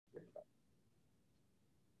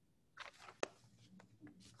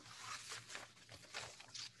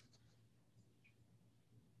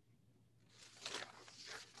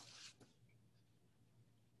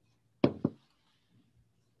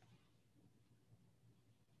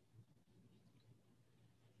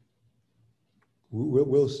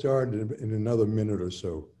We'll start in another minute or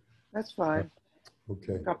so. That's fine.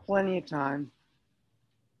 Okay. We've got plenty of time.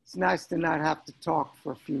 It's nice to not have to talk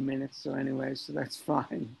for a few minutes, so anyway, so that's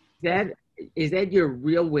fine. Is that your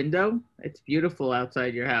real window? It's beautiful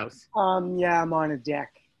outside your house. Yeah, I'm on a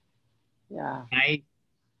deck. Yeah. Nice.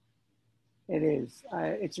 It is.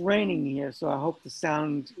 It's raining here, so I hope the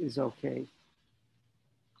sound is okay.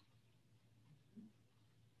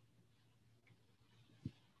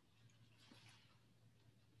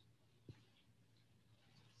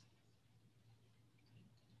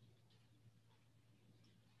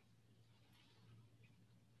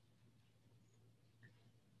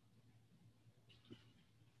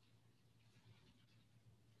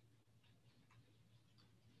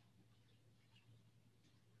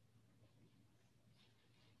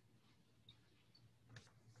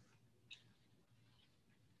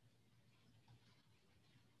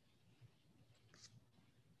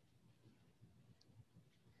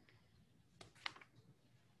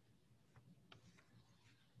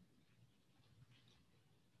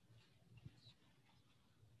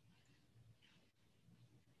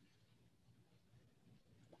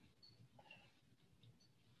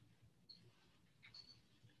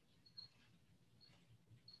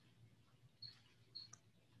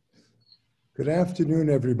 Good afternoon,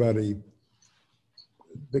 everybody.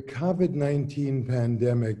 The COVID-19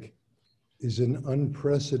 pandemic is an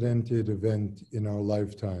unprecedented event in our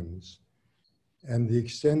lifetimes, and the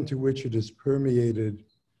extent to which it has permeated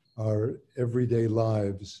our everyday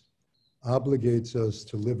lives obligates us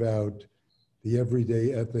to live out the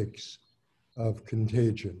everyday ethics of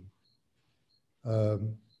contagion.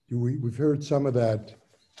 We've heard some of that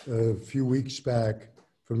a few weeks back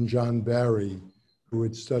from John Barry, who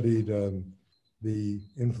had studied the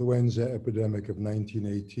influenza epidemic of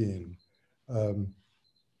 1918.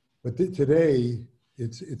 But today,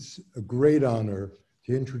 it's a great honor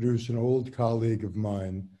to introduce an old colleague of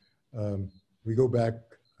mine. We go back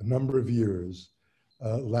a number of years,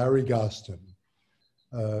 Larry Gostin.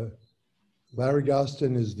 Larry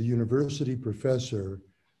Gostin is the university professor,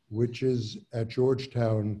 which is at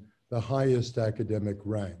Georgetown the highest academic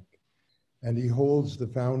rank. And he holds the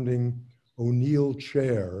founding O'Neill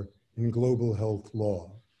Chair in Global Health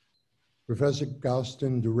Law. Professor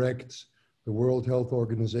Gostin directs the World Health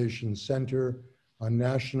Organization Center on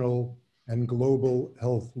National and Global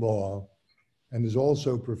Health Law, and is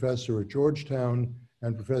also professor at Georgetown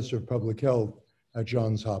and professor of public health at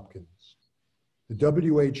Johns Hopkins. The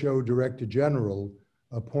WHO Director General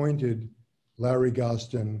appointed Larry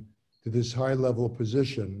Gostin to this high-level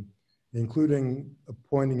position, including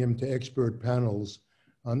appointing him to expert panels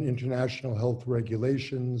on international health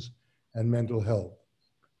regulations and mental health.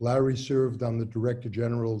 Larry served on the Director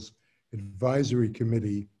General's Advisory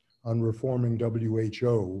Committee on Reforming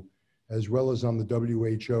WHO, as well as on the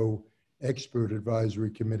WHO Expert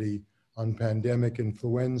Advisory Committee on Pandemic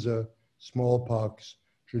Influenza, Smallpox,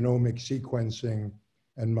 Genomic Sequencing,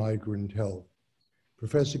 and Migrant Health.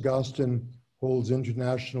 Professor Gostin holds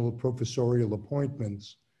international professorial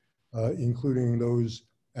appointments, including those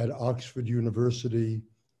at Oxford University,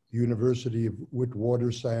 the University of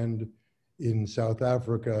Witwatersrand in South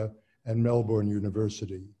Africa, and Melbourne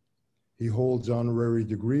University. He holds honorary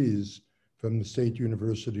degrees from the State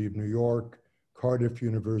University of New York, Cardiff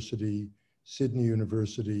University, Sydney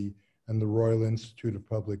University, and the Royal Institute of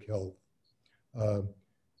Public Health.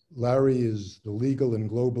 Larry is the legal and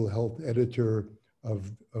global health editor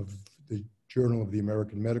of the Journal of the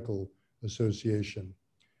American Medical Association.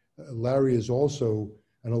 Larry is also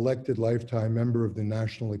an elected lifetime member of the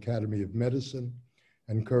National Academy of Medicine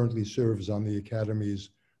and currently serves on the Academy's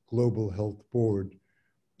Global Health Board.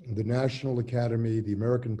 The National Academy, the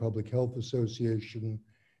American Public Health Association,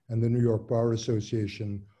 and the New York Bar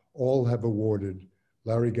Association all have awarded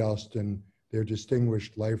Larry Gostin their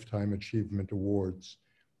Distinguished Lifetime Achievement Awards.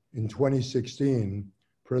 In 2016,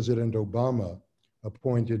 President Obama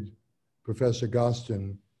appointed Professor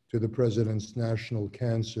Gostin to the President's National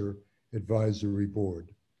Cancer Advisory Board.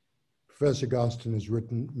 Professor Gostin has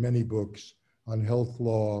written many books on health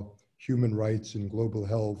law, human rights and global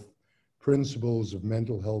health, principles of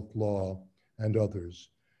mental health law, and others.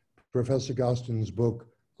 Professor Gostin's book,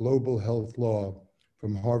 Global Health Law,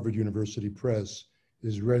 from Harvard University Press,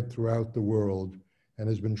 is read throughout the world and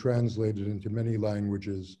has been translated into many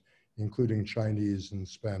languages, including Chinese and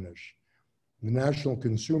Spanish. The National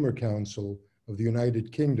Consumer Council of the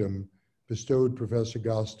United Kingdom bestowed Professor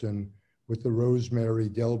Gostin with the Rosemary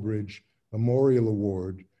Delbridge Memorial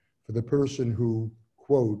Award for the person who,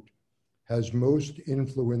 quote, has most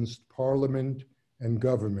influenced Parliament and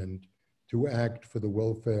government to act for the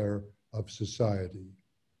welfare of society,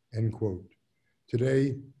 end quote.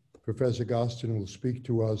 Today, Professor Gostin will speak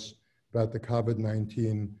to us about the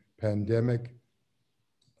COVID-19 pandemic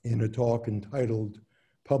in a talk entitled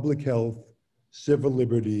Public Health, Civil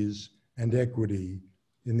Liberties, and Equity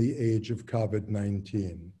in the Age of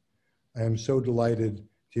COVID-19. I am so delighted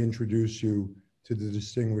to introduce you to the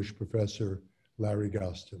distinguished Professor Larry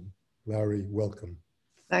Gostin. Larry, welcome.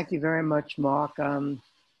 Thank you very much, Mark.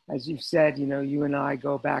 As you've said, you and I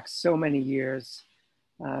go back so many years,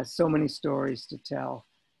 so many stories to tell.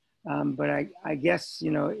 But I guess,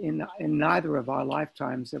 in neither of our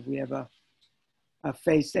lifetimes have we ever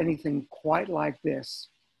faced anything quite like this.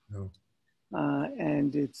 No.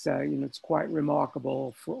 And it's quite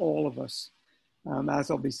remarkable for all of us.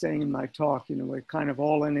 As I'll be saying in my talk, we're kind of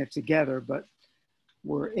all in it together, but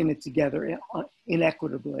we're in it together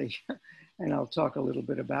inequitably. And I'll talk a little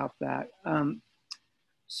bit about that.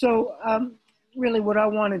 Really what I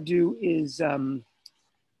want to do is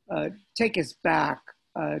take us back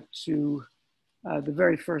to the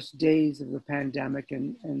very first days of the pandemic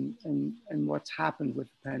and what's happened with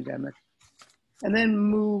the pandemic, and then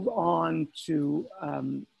move on to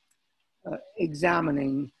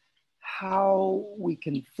examining how we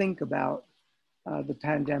can think about the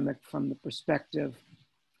pandemic from the perspective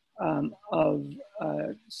of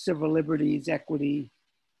civil liberties, equity,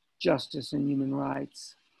 justice, and human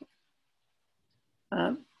rights.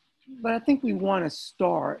 But I think we want to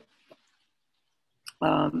start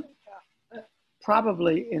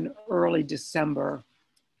probably in early December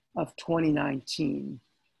of 2019.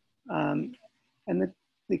 And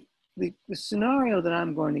the scenario that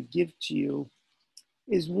I'm going to give to you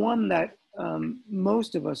is one that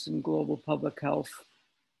most of us in global public health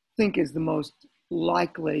think is the most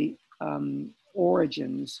likely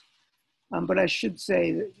origins. But I should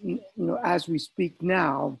say that, as we speak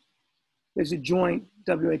now, there's a joint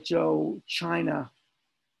WHO-China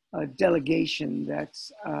delegation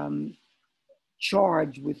that's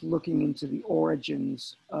charged with looking into the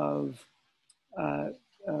origins of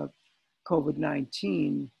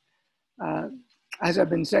COVID-19. As I've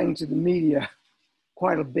been saying to the media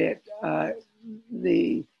quite a bit,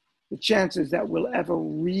 the chances that we'll ever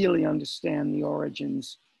really understand the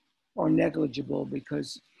origins are negligible,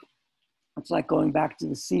 because it's like going back to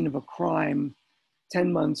the scene of a crime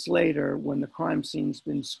 10 months later when the crime scene's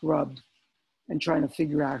been scrubbed and trying to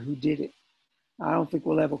figure out who did it. I don't think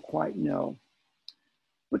we'll ever quite know.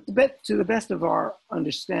 But to the best of our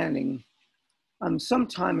understanding,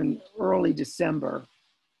 sometime in early December,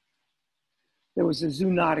 there was a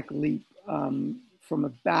zoonotic leap from a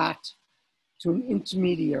bat to an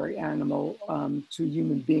intermediary animal to a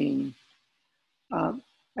human being.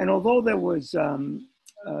 And although there was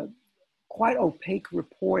quite opaque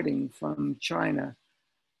reporting from China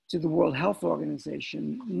to the World Health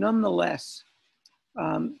Organization, nonetheless,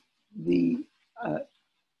 the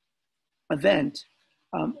event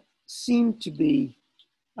seemed to be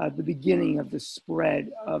the beginning of the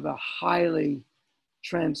spread of a highly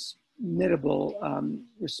transmittable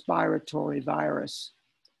respiratory virus,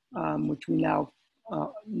 which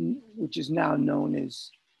is now known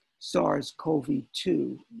as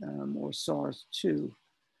SARS-CoV-2 or SARS-2.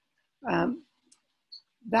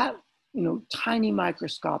 That tiny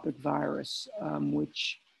microscopic virus,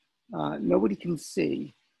 which nobody can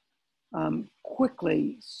see,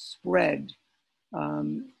 quickly spread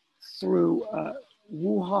through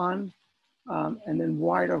Wuhan, and then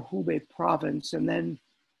wider Hubei province, and then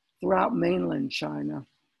throughout mainland China,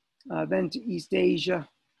 then to East Asia,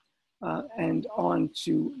 and on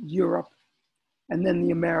to Europe, and then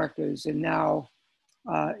the Americas, and now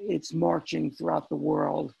it's marching throughout the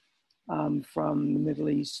world, from the Middle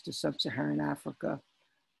East to Sub-Saharan Africa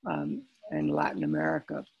and Latin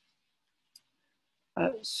America.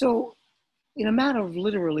 So in a matter of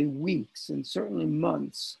literally weeks and certainly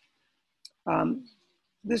months,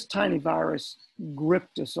 this tiny virus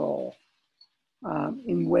gripped us all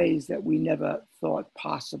in ways that we never thought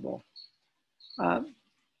possible.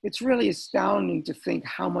 It's really astounding to think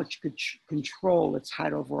how much control it's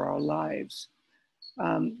had over our lives.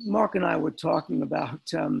 Mark and I were talking about,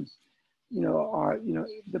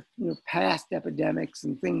 the past epidemics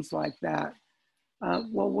and things like that.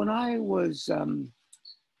 Well, when I was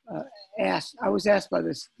asked by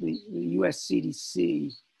the US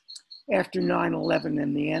CDC after 9/11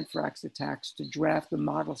 and the anthrax attacks to draft the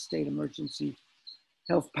model state emergency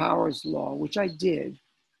health powers law, which I did.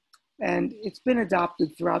 And it's been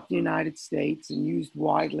adopted throughout the United States and used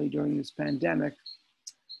widely during this pandemic,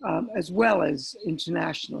 as well as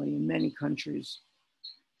internationally in many countries.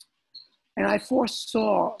 And I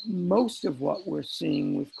foresaw most of what we're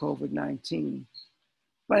seeing with COVID-19.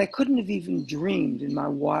 But I couldn't have even dreamed in my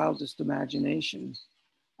wildest imagination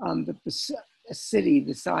that a city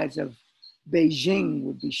the size of Beijing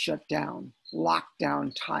would be shut down, locked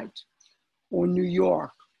down tight, or New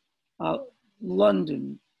York,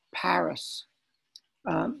 London, Paris,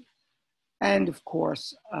 and of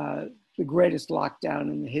course, the greatest lockdown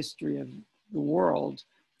in the history of the world.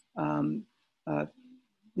 The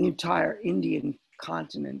entire Indian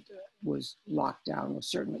continent was locked down, or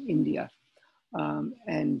certainly India,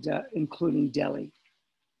 and including Delhi.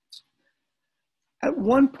 At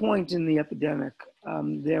one point in the epidemic,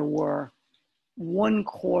 there were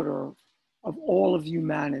 1/4 of all of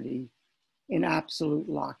humanity in absolute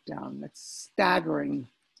lockdown. That's staggering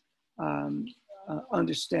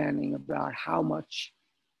understanding about how much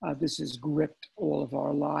this has gripped all of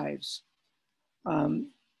our lives.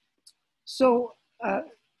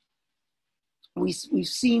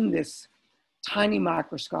 We've seen this tiny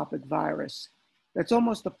microscopic virus that's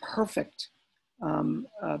almost a perfect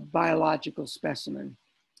biological specimen.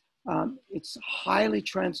 It's highly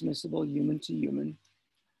transmissible human to human.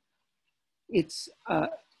 It's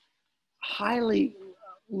highly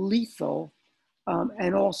lethal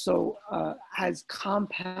and also has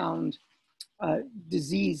compound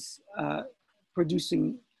disease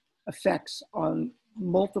producing effects on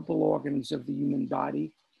multiple organs of the human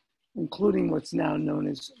body, including what's now known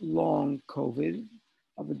as long COVID,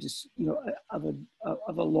 of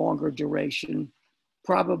a longer duration,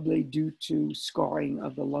 probably due to scarring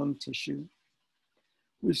of the lung tissue.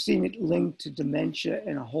 We've seen it linked to dementia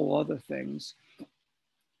and a whole other things.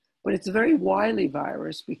 But it's a very wily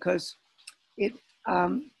virus because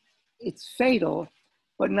it's fatal,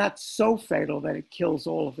 but not so fatal that it kills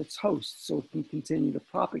all of its hosts, so it can continue to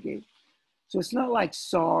propagate. So it's not like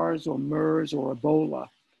SARS or MERS or Ebola,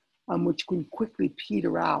 which can quickly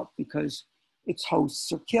peter out because its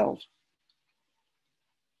hosts are killed.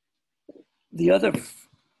 The other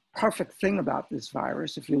perfect thing about this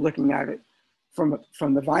virus, if you're looking at it from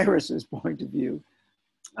the virus's point of view,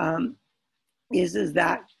 is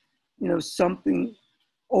that something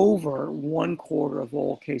over 1/4 of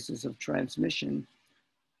all cases of transmission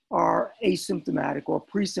are asymptomatic or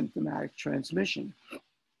pre-symptomatic transmission.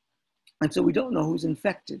 And so we don't know who's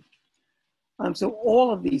infected. So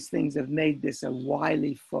all of these things have made this a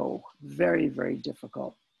wily foe, very, very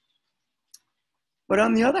difficult. But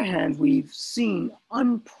on the other hand, we've seen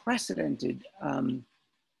unprecedented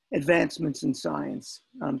advancements in science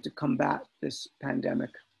to combat this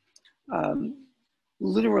pandemic.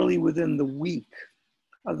 Literally within the week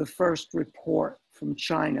of the first report from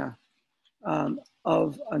China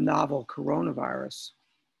of a novel coronavirus,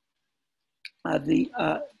 the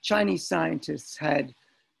Chinese scientists had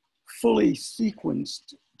fully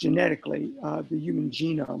sequenced genetically the human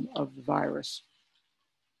genome of the virus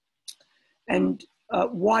and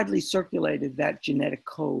widely circulated that genetic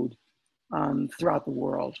code throughout the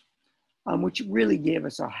world, which really gave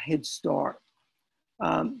us a head start.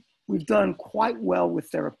 We've done quite well with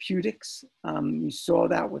therapeutics. You saw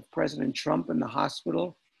that with President Trump in the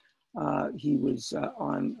hospital. He was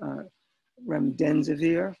on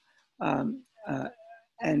remdesivir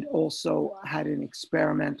and also had an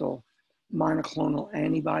experimental monoclonal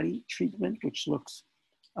antibody treatment, which looks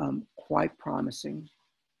quite promising.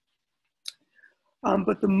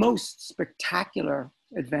 But the most spectacular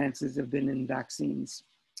advances have been in vaccines.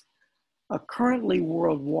 Currently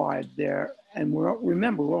worldwide there, and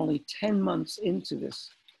remember, we're only 10 months into this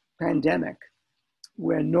pandemic,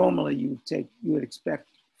 where normally you would expect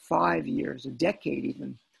 5 years, a decade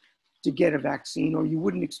even, to get a vaccine, or you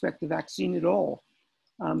wouldn't expect a vaccine at all.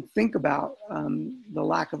 Think about the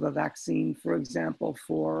lack of a vaccine, for example,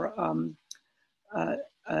 for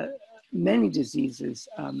many diseases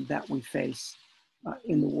that we face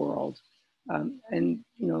in the world, and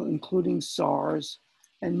including SARS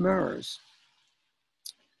and MERS.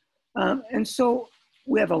 And so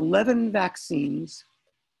we have 11 vaccines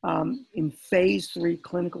in phase 3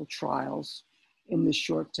 clinical trials in this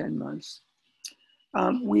short 10 months.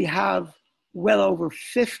 We have well over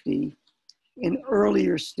 50 in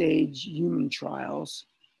earlier stage human trials,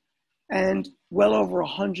 and well over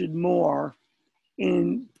 100 more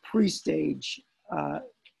in pre-stage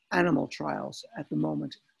animal trials at the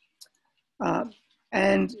moment.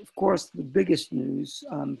 And of course, the biggest news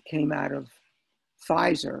came out of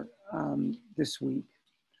Pfizer this week,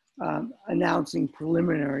 announcing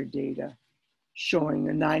preliminary data showing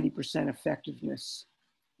a 90% effectiveness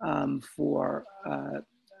for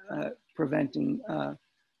preventing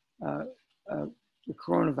the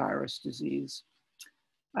coronavirus disease.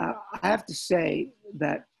 I have to say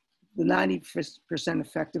that the 90%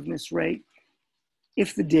 effectiveness rate,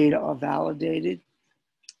 if the data are validated,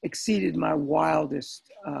 exceeded my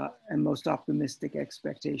wildest and most optimistic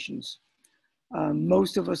expectations.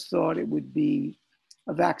 Most of us thought it would be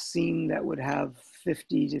a vaccine that would have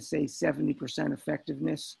 50 to say 70%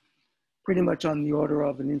 effectiveness, pretty much on the order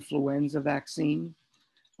of an influenza vaccine.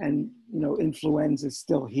 And influenza is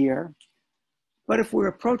still here. But if we're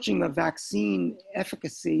approaching a vaccine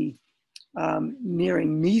efficacy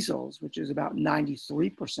nearing measles, which is about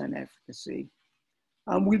 93% efficacy,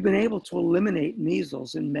 we've been able to eliminate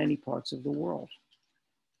measles in many parts of the world.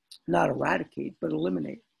 Not eradicate, but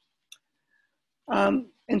eliminate.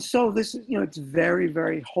 And so this, it's very,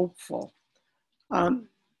 very hopeful.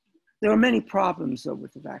 There are many problems, though,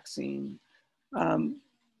 with the vaccine.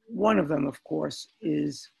 One of them, of course,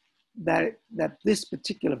 is that this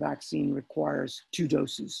particular vaccine requires 2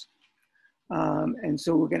 doses. And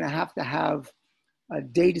so we're going to have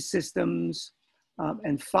data systems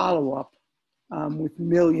and follow-up with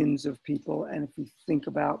millions of people. And if we think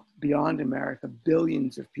about beyond America,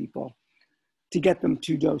 billions of people, to get them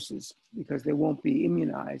 2 doses, because they won't be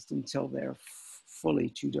immunized until they're fully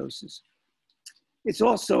 2 doses. It's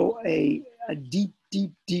also a deep,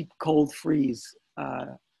 deep, deep cold freeze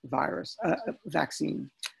vaccine.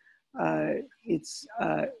 It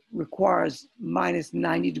requires minus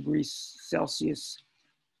 90 degrees Celsius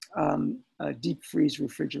deep freeze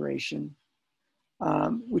refrigeration,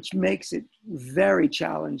 which makes it very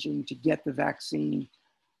challenging to get the vaccine,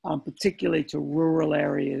 particularly to rural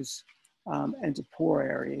areas and to poor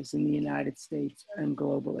areas in the United States and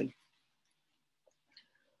globally.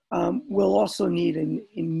 We'll also need an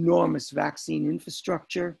enormous vaccine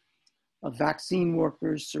infrastructure of vaccine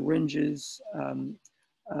workers, syringes,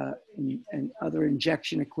 and other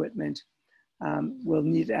injection equipment. We'll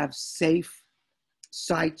need to have safe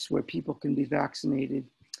sites where people can be vaccinated.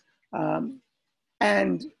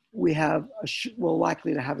 And we're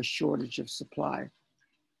likely to have a shortage of supply.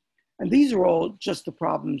 And these are all just the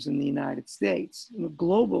problems in the United States.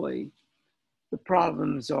 Globally, the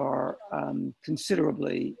problems are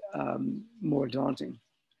considerably more daunting.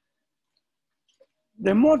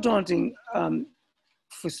 They're more daunting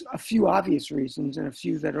for a few obvious reasons and a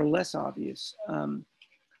few that are less obvious. The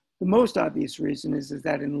most obvious reason is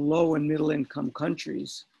that in low and middle income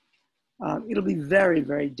countries, it'll be very,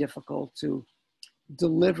 very difficult to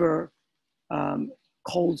deliver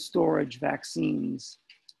cold storage vaccines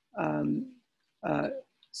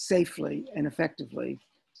safely and effectively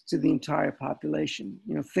to the entire population.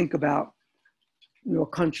 Think about a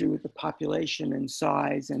country with the population and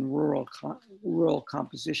size and rural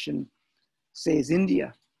composition, say, as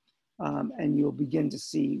India, and you'll begin to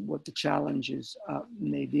see what the challenges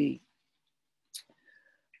may be.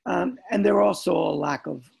 And there are also a lack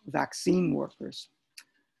of vaccine workers.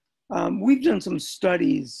 We've done some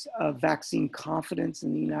studies of vaccine confidence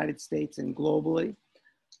in the United States and globally.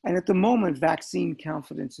 And at the moment, vaccine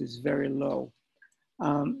confidence is very low.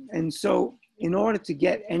 And so in order to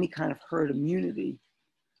get any kind of herd immunity,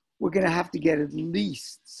 we're going to have to get at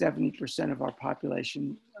least 70% of our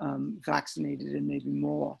population vaccinated and maybe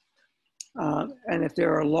more. And if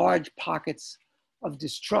there are large pockets of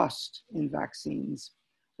distrust in vaccines,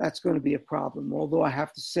 that's going to be a problem. Although I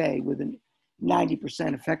have to say, with a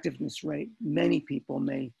 90% effectiveness rate, many people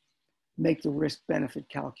may make the risk-benefit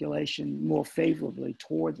calculation more favorably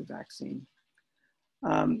toward the vaccine.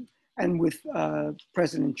 And with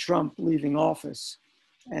President Trump leaving office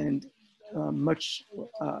and much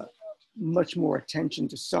more attention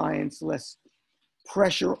to science, less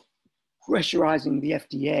pressurizing the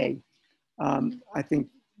FDA, I think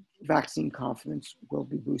vaccine confidence will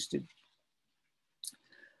be boosted.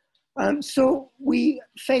 So we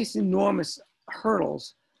face enormous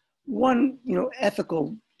hurdles. One,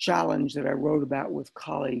 ethical challenge that I wrote about with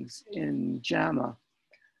colleagues in JAMA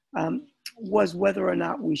was whether or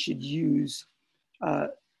not we should use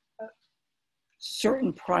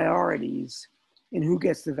certain priorities in who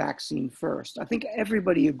gets the vaccine first. I think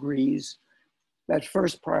everybody agrees that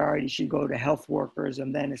first priority should go to health workers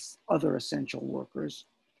and then other essential workers.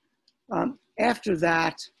 After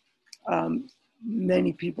that,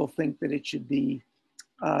 many people think that it should be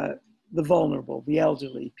the vulnerable, the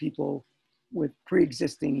elderly, people with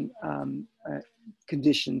pre-existing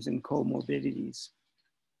conditions and comorbidities,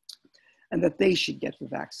 and that they should get the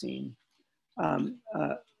vaccine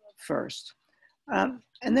first. And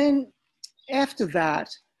then after that,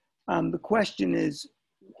 the question is,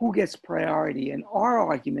 who gets priority? And our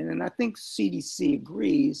argument, and I think CDC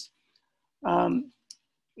agrees,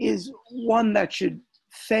 is one that should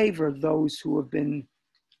favor those who have been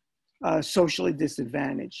socially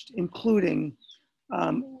disadvantaged, including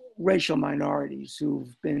racial minorities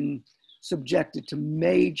who've been subjected to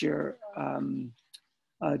major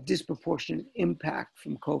disproportionate impact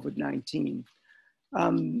from COVID-19.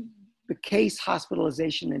 The case,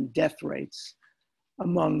 hospitalization, and death rates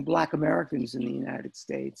among Black Americans in the United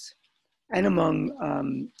States and among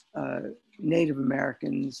Native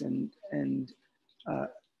Americans and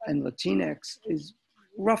Latinx is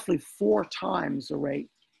roughly 4 times the rate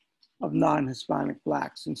of non-Hispanic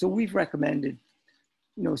Blacks. And so we've recommended,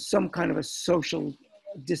 some kind of a social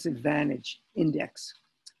disadvantage index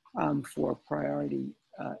for priority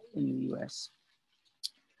in the US.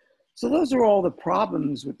 So those are all the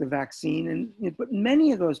problems with the vaccine, but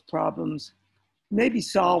many of those problems may be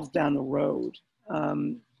solved down the road.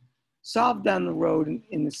 Solved down the road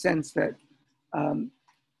in the sense that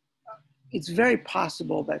it's very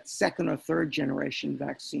possible that 2nd or 3rd generation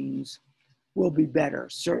vaccines will be better.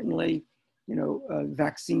 Certainly,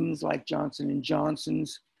 vaccines like Johnson &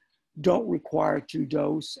 Johnson's don't require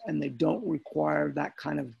 2-dose, and they don't require that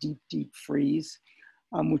kind of deep freeze,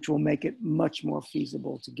 which will make it much more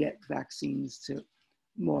feasible to get vaccines to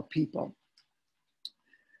more people.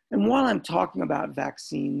 And while I'm talking about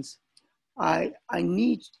vaccines, I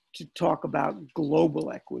need to talk about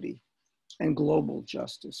global equity and global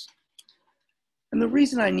justice. And the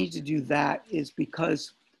reason I need to do that is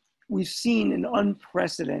because we've seen an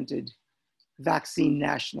unprecedented vaccine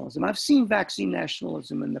nationalism. I've seen vaccine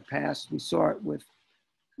nationalism in the past. We saw it with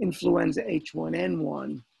influenza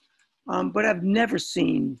H1N1, but I've never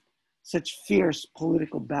seen such fierce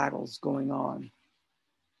political battles going on.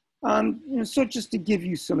 So just to give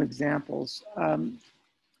you some examples,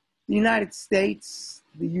 the United States,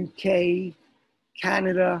 the UK,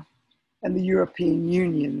 Canada, and the European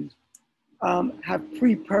Union have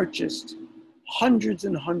pre-purchased hundreds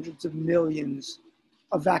and hundreds of millions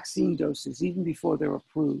of vaccine doses, even before they're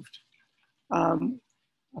approved,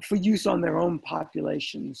 for use on their own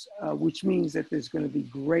populations, which means that there's going to be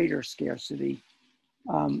greater scarcity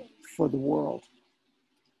for the world.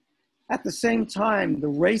 At the same time, the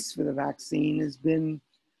race for the vaccine has been,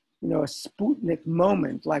 a Sputnik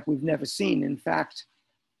moment like we've never seen. In fact,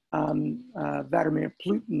 Vladimir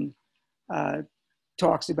Putin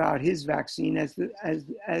talks about his vaccine as the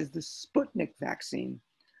Sputnik vaccine.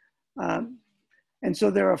 And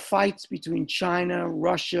so there are fights between China,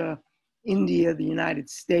 Russia, India, the United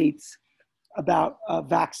States about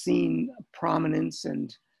vaccine prominence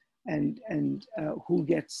and who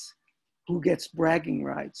gets bragging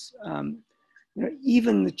rights.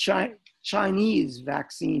 Even the Chinese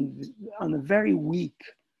vaccine, on the very week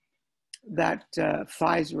that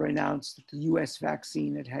Pfizer announced that the US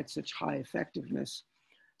vaccine had such high effectiveness,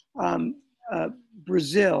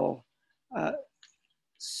 Brazil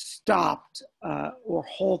stopped or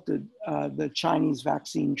halted the Chinese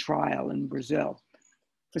vaccine trial in Brazil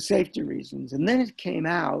for safety reasons. And then it came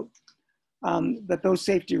out that those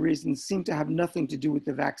safety reasons seem to have nothing to do with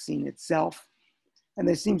the vaccine itself. And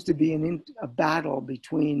there seems to be a battle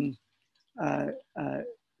between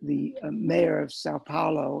the mayor of Sao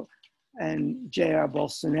Paulo and Jair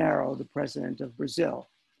Bolsonaro, the president of Brazil.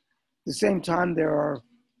 At the same time, there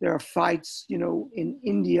are fights, in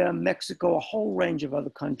India, Mexico, a whole range of other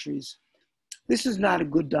countries. This is not a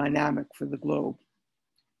good dynamic for the globe.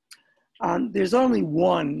 There's only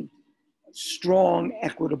one strong,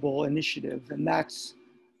 equitable initiative, and that's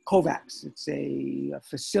COVAX. It's a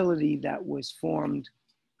facility that was formed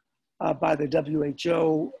by the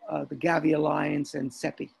WHO, the Gavi Alliance, and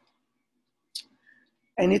CEPI.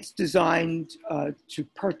 And it's designed to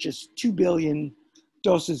purchase 2 billion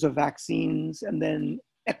doses of vaccines and then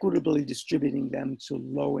equitably distributing them to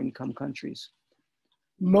low-income countries.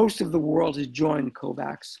 Most of the world has joined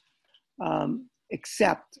COVAX,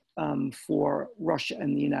 except for Russia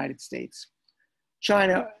and the United States.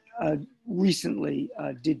 China recently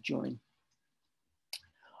did join.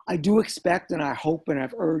 I do expect, and I hope, and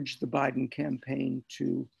I've urged the Biden campaign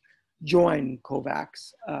to join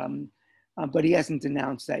COVAX, but he hasn't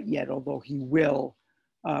announced that yet, although he will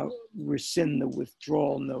rescind the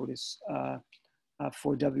withdrawal notice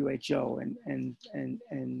for WHO and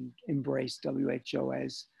embrace WHO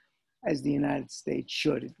as the United States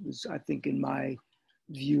should. It was, I think, in my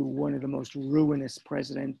view, one of the most ruinous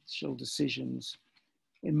presidential decisions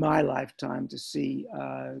in my lifetime to see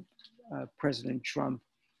President Trump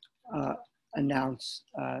announce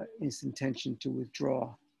his intention to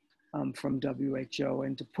withdraw from WHO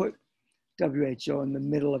and to put WHO in the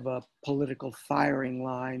middle of a political firing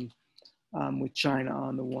line with China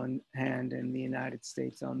on the one hand and the United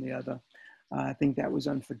States on the other. I think that was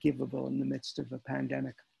unforgivable in the midst of a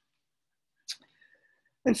pandemic.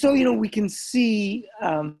 And so, we can see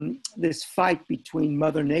this fight between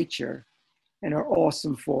Mother Nature and her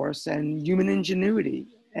awesome force and human ingenuity.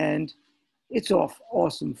 And its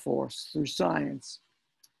awesome force through science,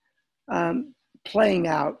 playing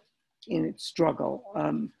out in its struggle.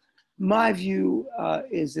 My view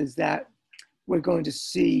is that we're going to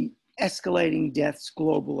see escalating deaths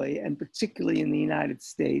globally, and particularly in the United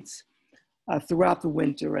States, throughout the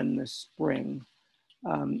winter and the spring,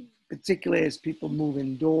 particularly as people move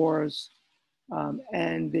indoors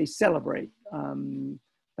and they celebrate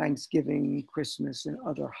Thanksgiving, Christmas, and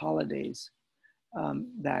other holidays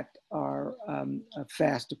that are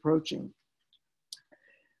fast approaching.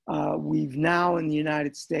 We've now in the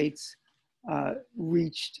United States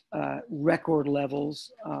reached record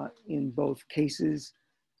levels in both cases,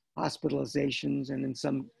 hospitalizations, and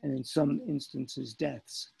in some instances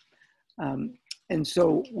deaths. And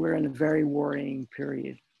so we're in a very worrying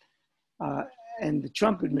period. And the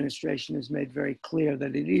Trump administration has made very clear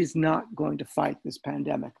that it is not going to fight this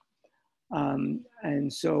pandemic.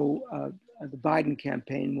 And so the Biden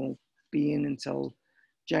campaign won't be in until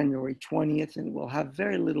January 20th, and will have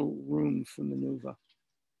very little room for maneuver.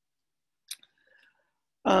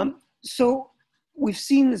 So we've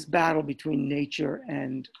seen this battle between nature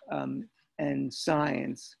and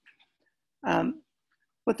science.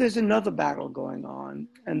 But there's another battle going on,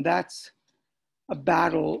 and that's a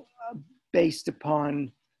battle based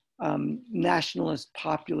upon nationalist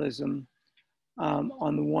populism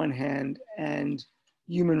on the one hand, and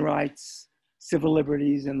human rights, civil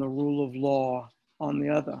liberties, and the rule of law on the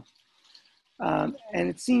other. And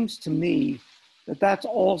it seems to me that that's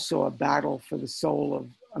also a battle for the soul of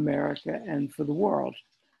America and for the world.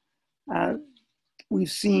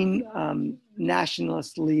 We've seen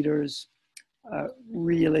nationalist leaders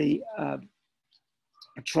really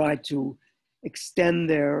try to extend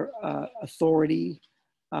their authority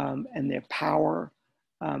and their power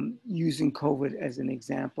using COVID as an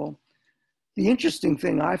example. The interesting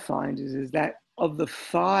thing I find is that of the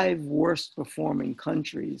 5 worst performing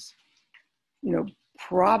countries,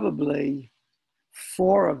 probably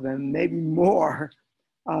 4 of them, maybe more,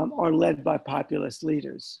 are led by populist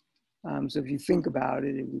leaders. So if you think about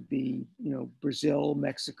it, it would be, Brazil,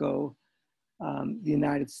 Mexico, the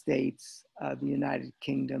United States, the United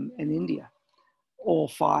Kingdom, and India. All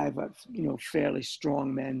 5 of, fairly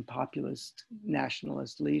strong men, populist,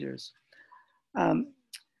 nationalist leaders.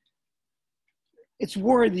 It's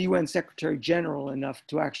worried the UN Secretary General enough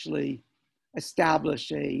to actually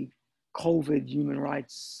establish a COVID human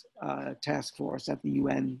rights task force at the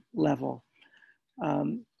UN level.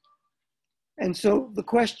 And so the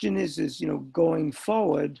question is, going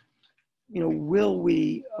forward, will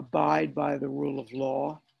we abide by the rule of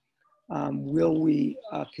law? Will we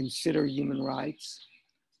consider human rights?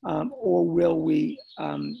 Or will we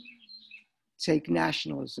take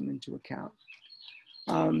nationalism into account?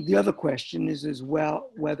 The other question is as well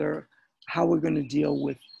how we're going to deal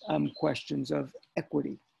with questions of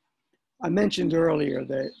equity. I mentioned earlier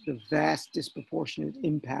the vast disproportionate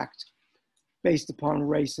impact based upon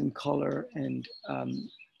race and color and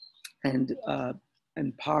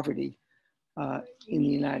poverty in the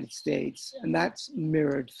United States, and that's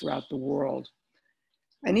mirrored throughout the world.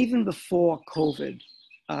 And even before COVID,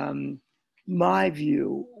 my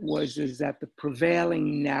view is that the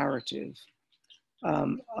prevailing narrative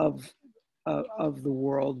of the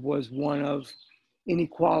world was one of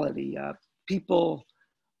inequality. People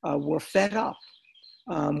were fed up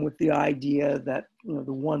with the idea that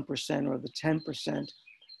the 1% or the 10%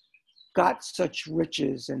 got such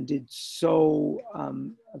riches and did so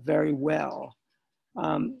very well,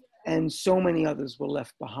 and so many others were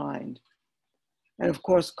left behind. And of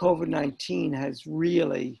course, COVID-19 has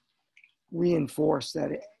really reinforced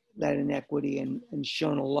that inequity and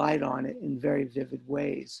shone a light on it in very vivid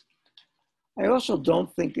ways. I also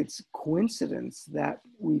don't think it's a coincidence that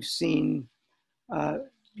we've seen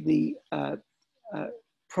the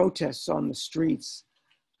protests on the streets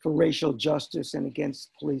for racial justice and against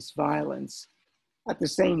police violence at the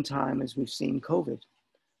same time as we've seen COVID.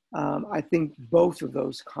 I think both of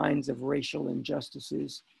those kinds of racial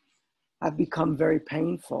injustices have become very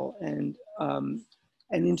painful and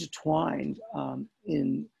intertwined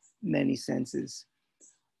in many senses.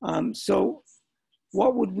 So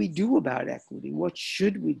what would we do about equity? What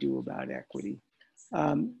should we do about equity?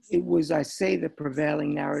 It was, I say, the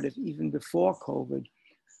prevailing narrative even before COVID,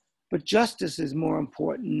 but justice is more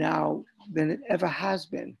important now than it ever has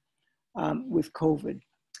been with COVID.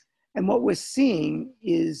 And what we're seeing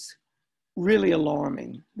is really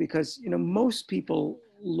alarming because, most people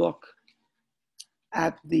look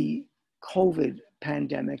at the COVID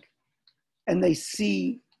pandemic and they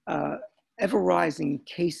see ever rising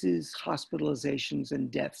cases, hospitalizations, and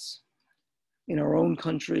deaths in our own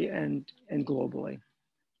country and globally.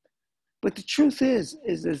 But the truth is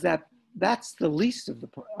that that's the least of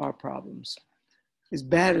our problems. As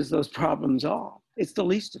bad as those problems are, it's the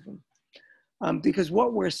least of them. Because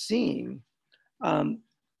what we're seeing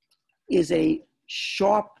is a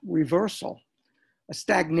sharp reversal, a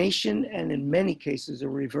stagnation, and in many cases, a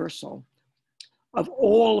reversal of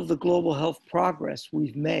all of the global health progress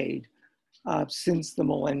we've made since the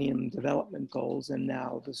Millennium Development Goals and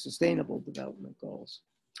now the Sustainable Development Goals.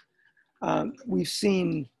 We've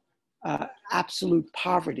seen absolute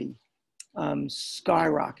poverty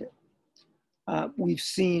skyrocket. We've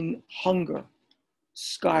seen hunger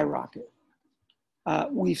skyrocket.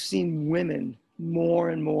 We've seen women, more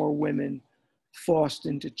and more women, forced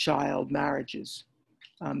into child marriages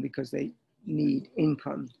because they need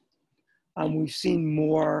income. We've seen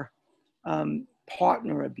more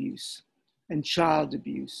partner abuse and child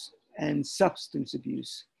abuse and substance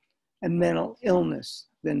abuse and mental illness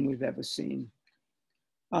than we've ever seen.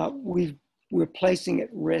 We're placing at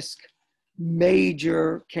risk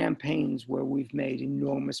major campaigns where we've made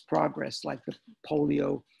enormous progress, like the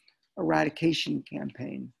polio eradication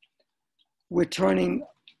campaign. We're turning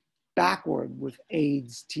backward with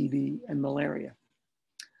AIDS, TB, and malaria.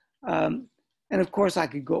 And of course, I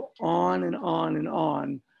could go on and on and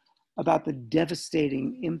on about the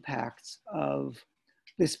devastating impacts of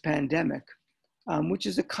this pandemic, which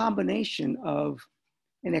is a combination of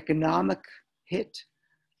an economic hit,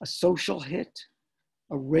 a social hit,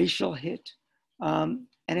 a racial hit, and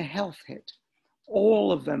a health hit.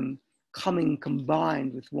 All of them coming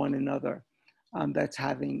combined with one another, that's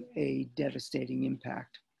having a devastating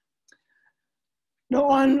impact. Now,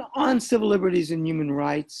 on civil liberties and human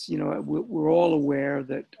rights, you know, we're all aware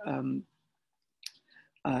that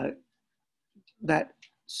that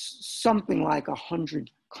something like 100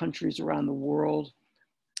 countries around the world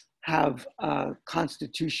have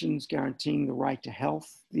constitutions guaranteeing the right to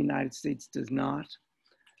health. The United States does not.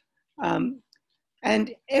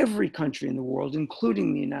 And every country in the world,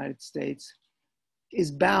 including the United States, is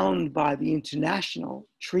bound by the international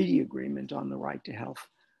treaty agreement on the right to health.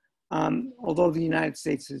 Although the United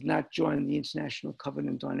States has not joined the International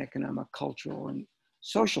Covenant on Economic, Cultural, and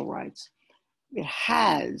Social Rights, it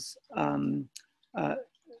has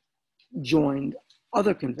joined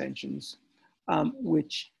other conventions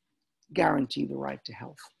which guarantee the right to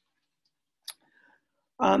health.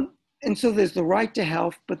 And so there's the right to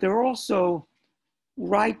health, but there are also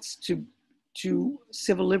rights to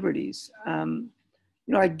civil liberties. You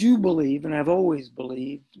know, I do believe, and I've always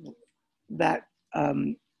believed, that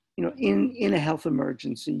you know, in a health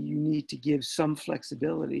emergency, you need to give some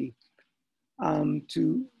flexibility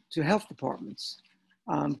to health departments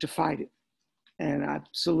to fight it. And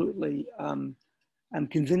absolutely, I'm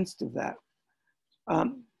convinced of that.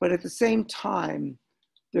 But at the same time,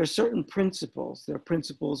 there are certain principles. There are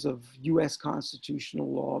principles of US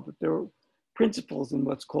constitutional law, but there are principles in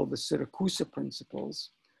what's called the Syracuse principles.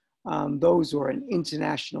 Those are an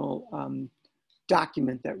international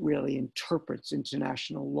document that really interprets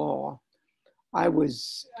international law. I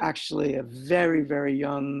was actually a very, very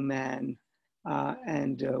young man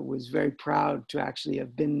and was very proud to actually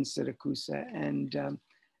have been in Syracuse and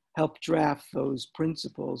helped draft those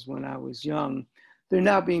principles when I was young. They're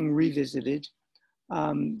now being revisited.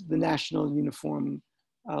 The National Uniform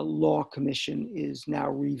Law Commission is now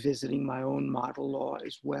revisiting my own model law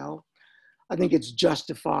as well. I think it's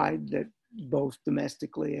justified that both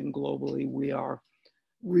domestically and globally we are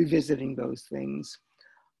revisiting those things.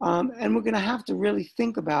 And we're going to have to really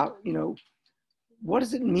think about, you know, what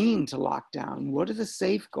does it mean to lock down? What are the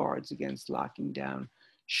safeguards against locking down?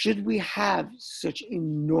 Should we have such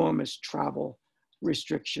enormous travel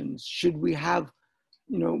restrictions? Should we have,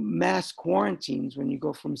 you know, mass quarantines when you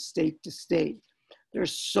go from state to state?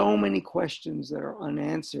 There's so many questions that are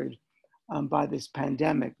unanswered by this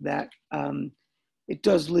pandemic that it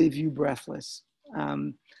does leave you breathless.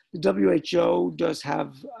 The WHO does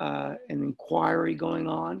have an inquiry going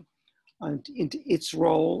on into its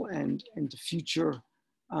role and into future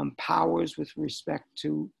powers with respect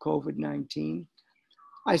to COVID-19.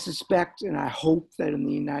 I suspect and I hope that in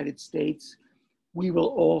the United States, we will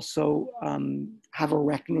also have a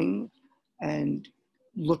reckoning and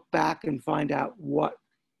look back and find out what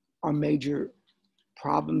our major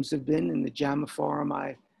problems have been. In the JAMA Forum,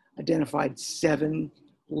 I identified 7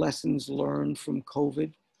 lessons learned from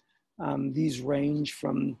COVID. These range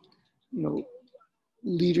from, you know,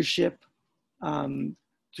 leadership,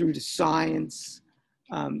 through to science,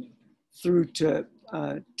 through to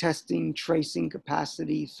testing, tracing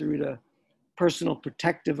capacity, through to personal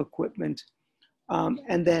protective equipment,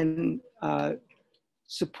 and then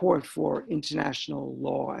support for international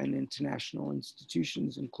law and international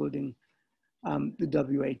institutions, including the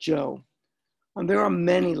WHO. There are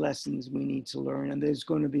many lessons we need to learn, and there's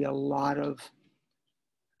going to be a lot of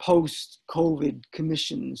post-COVID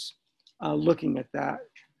commissions looking at that,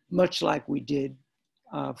 much like we did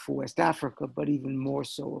for West Africa, but even more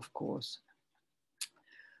so, of course.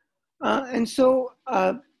 And so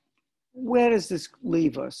where does this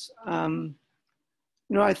leave us?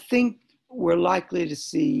 I think we're likely to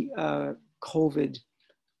see COVID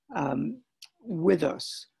with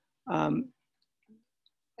us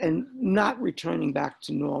and not returning back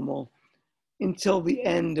to normal until the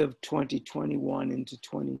end of 2021 into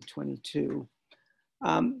 2022.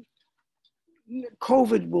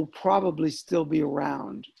 COVID will probably still be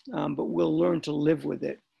around, but we'll learn to live with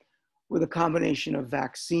it with a combination of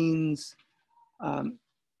vaccines,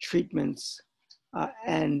 treatments,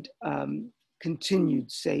 and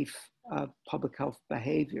continued safe public health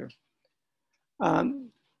behavior.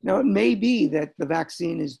 Now, it may be that the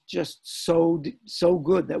vaccine is just so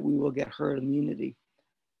good that we will get herd immunity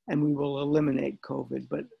and we will eliminate COVID,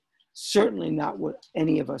 but certainly not what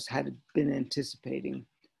any of us had been anticipating.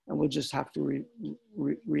 And we'll just have to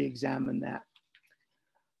re-examine that.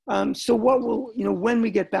 So what will, when we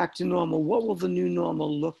get back to normal, what will the new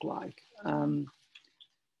normal look like? I'm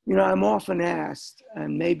often asked,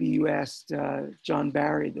 and maybe you asked John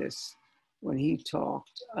Barry this when he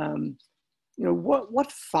talked,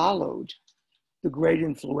 what followed the great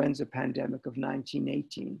influenza pandemic of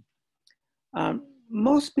 1918?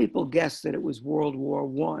 Most people guessed that it was World War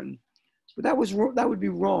I, but that would be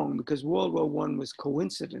wrong, because World War I was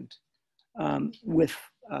coincident with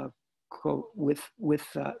the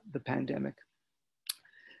pandemic.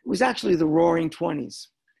 It was actually the Roaring 20s.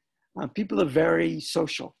 People are very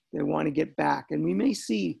social. They want to get back, and we may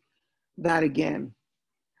see that again.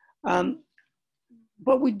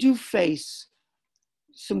 But we do face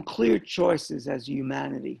some clear choices as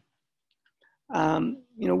humanity.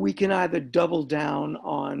 We can either double down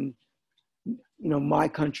on, my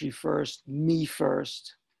country first, me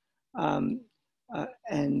first, and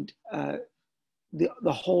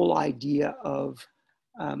the whole idea of,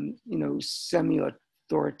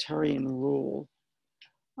 semi-authoritarian rule.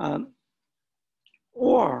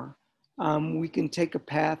 Or we can take a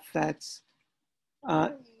path that's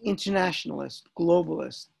internationalist,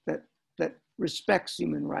 globalist, that respects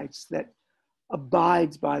human rights, that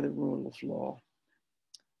abides by the rule of law.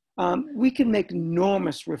 We can make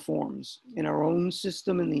enormous reforms in our own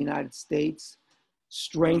system in the United States,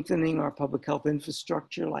 strengthening our public health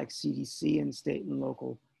infrastructure like CDC and state and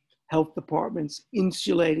local health departments,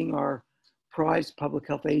 insulating our prized public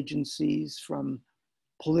health agencies from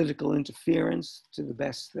political interference to the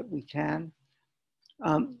best that we can.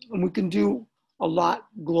 And we can do a lot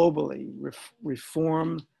globally,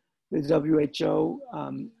 reform the WHO,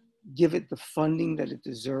 give it the funding that it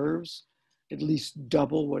deserves, at least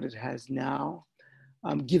double what it has now,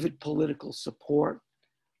 give it political support,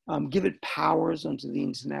 give it powers under the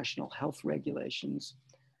international health regulations.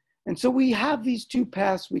 And so we have these two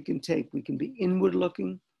paths we can take. We can be inward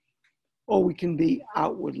looking, or we can be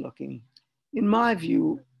outward looking. In my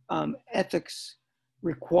view, ethics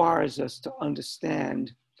requires us to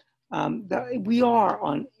understand that we are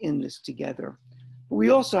in this together. But we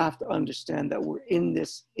also have to understand that we're in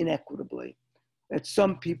this inequitably, that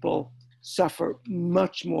some people suffer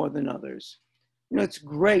much more than others. It's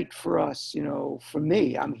great for us, for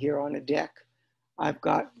me, I'm here on a deck. I've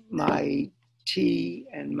got my tea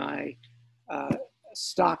and my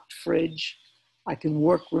stocked fridge. I can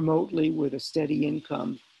work remotely with a steady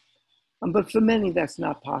income. But for many, that's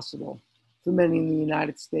not possible. For many in the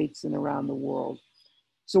United States and around the world.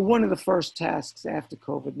 So one of the first tasks after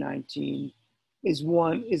COVID-19 is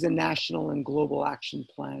a national and global action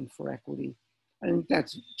plan for equity. I think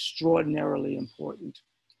that's extraordinarily important.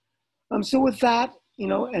 So with that,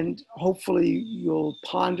 and hopefully you'll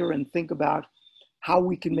ponder and think about how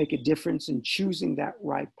we can make a difference in choosing that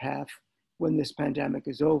right path when this pandemic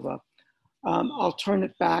is over. I'll turn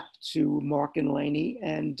it back to Mark and Lainey,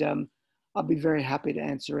 and I'll be very happy to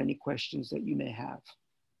answer any questions that you may have.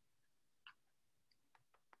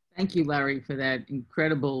 Thank you, Larry, for that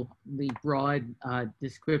incredibly broad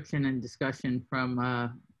description and discussion from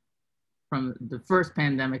the first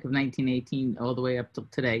pandemic of 1918 all the way up till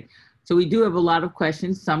today. So we do have a lot of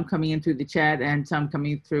questions, some coming in through the chat and some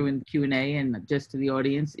coming through in the Q&A, and just to the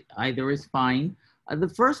audience, either is fine. The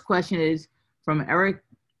first question is from Eric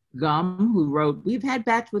Gum, who wrote, "We've had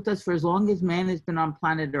bats with us for as long as man has been on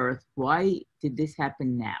planet Earth. Why did this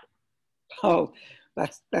happen now?" Oh,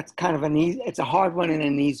 that's kind of it's a hard one and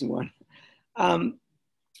an easy one.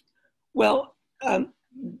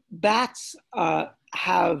 Bats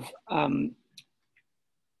have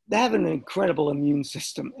they have an incredible immune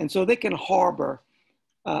system. And so they can harbor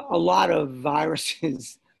a lot of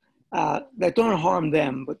viruses that don't harm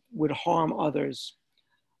them, but would harm others.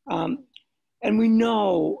 And we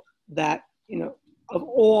know that, of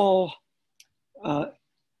all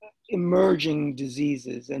emerging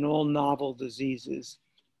diseases and all novel diseases,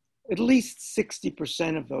 at least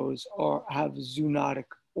 60% of those have zoonotic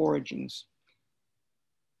origins.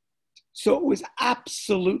 So it was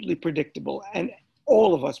absolutely predictable, and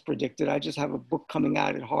all of us predicted. I just have a book coming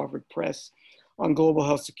out at Harvard Press on global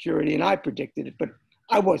health security, and I predicted it, but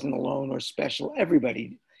I wasn't alone or special.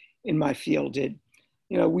 Everybody in my field did.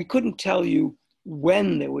 We couldn't tell you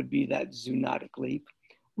when there would be that zoonotic leap.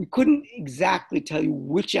 We couldn't exactly tell you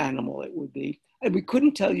which animal it would be, and we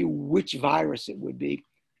couldn't tell you which virus it would be,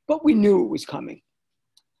 but we knew it was coming.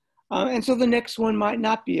 And so the next one might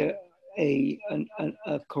not be a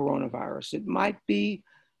coronavirus. It might be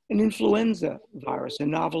an influenza virus, a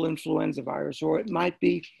novel influenza virus, or it might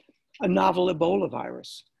be a novel Ebola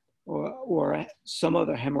virus, or some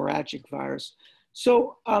other hemorrhagic virus.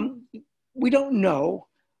 So we don't know.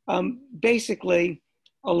 Basically,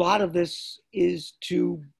 a lot of this is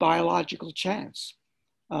to biological chance.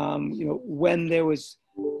 When there is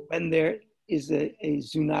a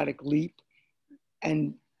zoonotic leap,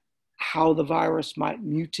 and how the virus might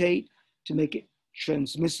mutate to make it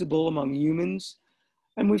transmissible among humans.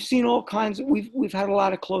 And we've seen all kinds of, we've had a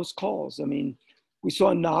lot of close calls. I mean, we saw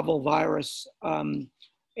a novel virus,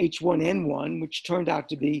 H1N1, which turned out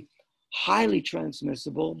to be highly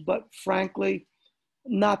transmissible, but frankly,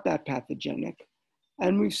 not that pathogenic.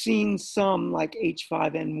 And we've seen some like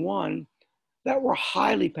H5N1 that were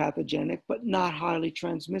highly pathogenic, but not highly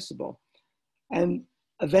transmissible. And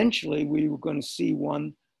eventually we were going to see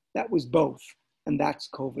one that was both, and that's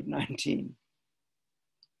COVID-19.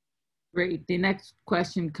 Great. The next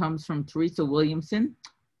question comes from Teresa Williamson.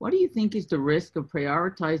 What do you think is the risk of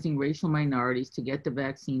prioritizing racial minorities to get the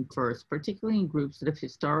vaccine first, particularly in groups that have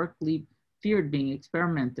historically feared being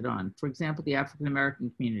experimented on? For example, the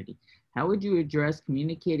African-American community. How would you address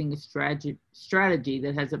communicating a strategy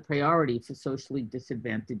that has a priority for socially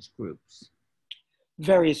disadvantaged groups?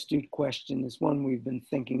 Very astute question. It's one we've been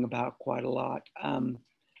thinking about quite a lot.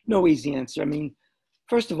 No easy answer. I mean,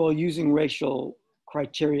 first of all, using racial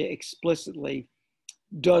criteria explicitly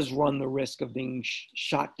does run the risk of being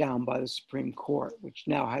shot down by the Supreme Court, which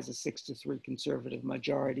now has a 6-3 conservative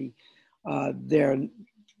majority. The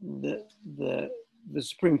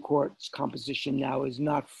Supreme Court's composition now is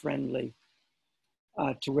not friendly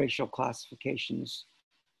to racial classifications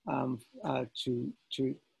to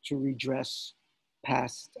redress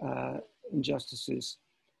past injustices.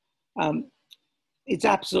 It's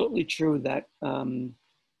absolutely true that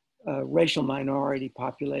racial minority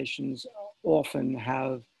populations often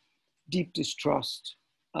have deep distrust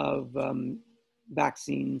of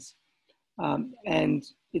vaccines, and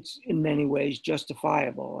it's in many ways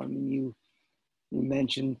justifiable. I mean, you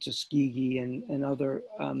mentioned Tuskegee and other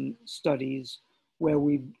studies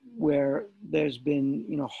where there's been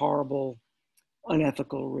horrible,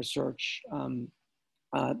 unethical research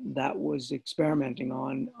that was experimenting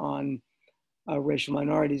on racial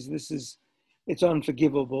minorities. It's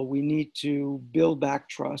unforgivable. We need to build back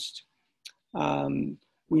trust.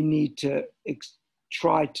 We need to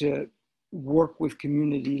try to work with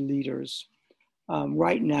community leaders.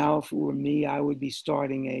 Right now, if it were me, I would be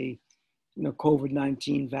starting a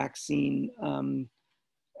COVID-19 vaccine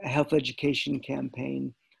health education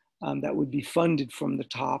campaign that would be funded from the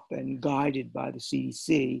top and guided by the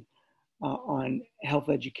CDC on health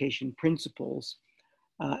education principles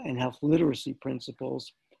and health literacy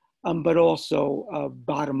principles, but also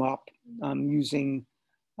bottom up using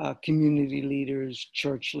community leaders,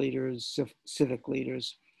 church leaders, civic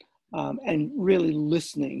leaders, and really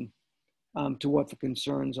listening to what the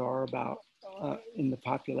concerns are about in the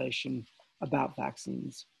population about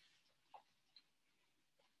vaccines.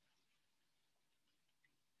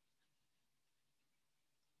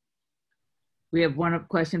 We have one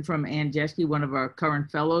question from Ann Jeske, one of our current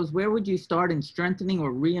fellows. Where would you start in strengthening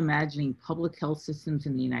or reimagining public health systems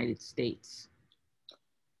in the United States?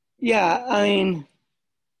 Yeah, I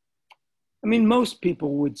mean, most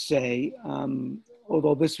people would say,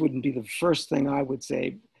 although this wouldn't be the first thing I would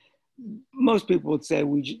say, most people would say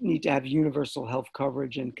we need to have universal health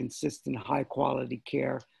coverage and consistent high quality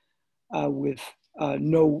care with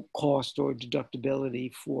no cost or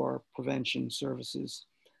deductibility for prevention services.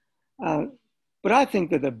 But I think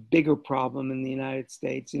that the bigger problem in the United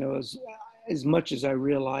States, as much as I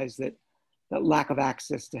realize that lack of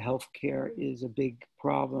access to health care is a big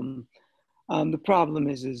problem, the problem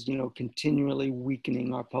is continually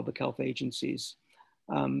weakening our public health agencies.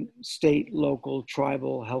 state, local,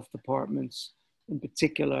 tribal health departments, in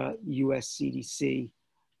particular US CDC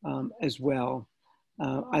as well.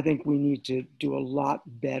 I think we need to do a lot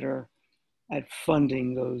better at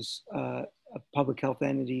funding those public health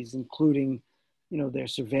entities, including, their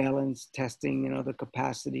surveillance, testing, and other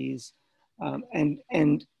capacities,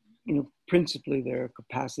 and principally their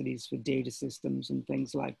capacities for data systems and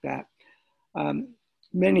things like that.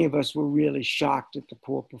 Many of us were really shocked at the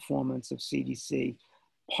poor performance of CDC.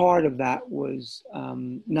 Part of that was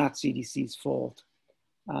not CDC's fault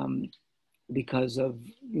because of,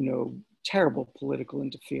 terrible political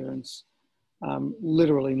interference,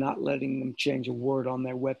 literally not letting them change a word on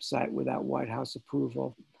their website without White House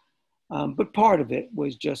approval. But part of it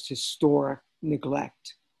was just historic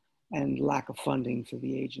neglect and lack of funding for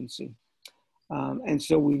the agency. And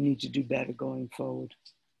so we need to do better going forward.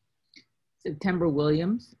 September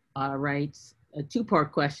Williams writes a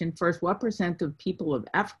two-part question. First, what % of people of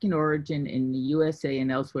African origin in the USA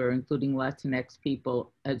and elsewhere, including Latinx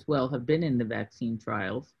people as well, have been in the vaccine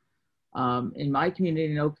trials? In my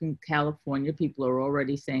community in Oakland, California, people are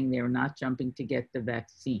already saying they're not jumping to get the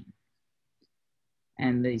vaccine.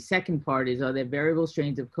 And the second part is, are there variable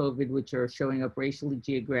strains of COVID which are showing up racially,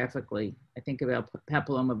 geographically? I think about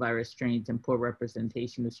papillomavirus strains and poor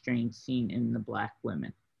representation of strains seen in the Black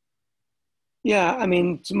women. Yeah, I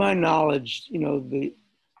mean, to my knowledge, the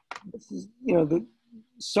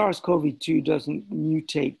SARS-CoV-2 doesn't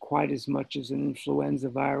mutate quite as much as an influenza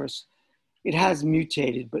virus. It has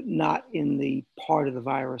mutated, but not in the part of the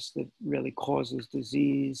virus that really causes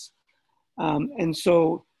disease. And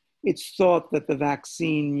so it's thought that the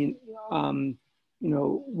vaccine,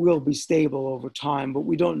 will be stable over time, but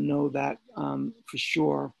we don't know that for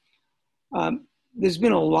sure. There's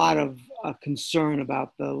been a lot of concern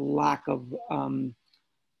about the lack of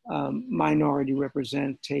minority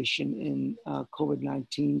representation in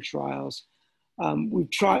COVID-19 trials.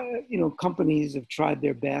 We've tried, companies have tried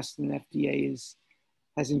their best, and FDA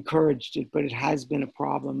has encouraged it, but it has been a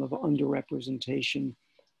problem of underrepresentation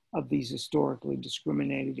of these historically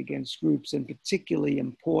discriminated against groups, and particularly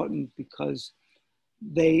important because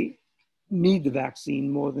they need the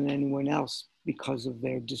vaccine more than anyone else because of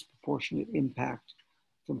their disproportionate impact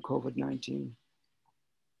from COVID-19.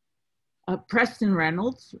 Preston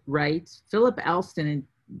Reynolds writes, Philip Alston in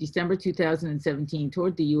December 2017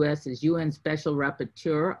 toured the U.S. as UN Special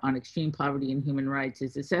Rapporteur on Extreme Poverty and Human Rights.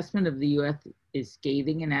 His assessment of the U.S. is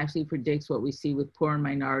scathing and actually predicts what we see with poor and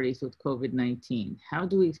minorities with COVID-19. How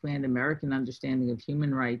do we expand American understanding of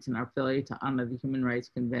human rights and our failure to honor the human rights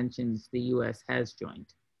conventions the U.S. has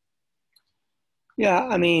joined? Yeah,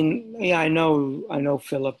 I mean, I know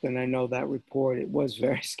Philip, and I know that report. It was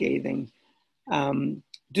very scathing,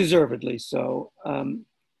 deservedly so.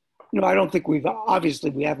 I don't think we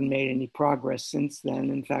haven't made any progress since then.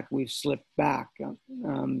 In fact, we've slipped back.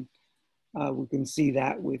 We can see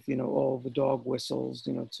that with, all the dog whistles,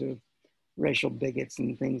 to racial bigots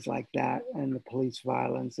and things like that, and the police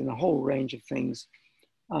violence and a whole range of things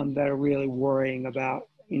that are really worrying about,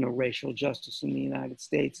 racial justice in the United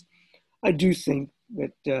States. I do think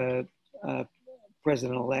that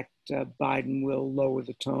President-elect Biden will lower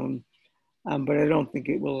the tone, but I don't think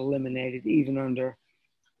it will eliminate it, even under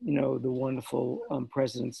the wonderful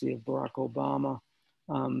presidency of Barack Obama.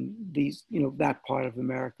 That part of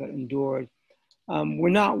America endured. We're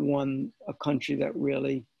not a country that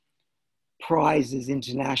really prizes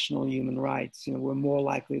international human rights. We're more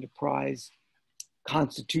likely to prize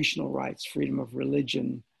constitutional rights, freedom of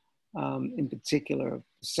religion, in particular,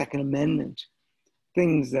 the Second Amendment,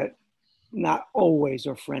 things that not always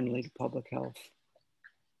are friendly to public health.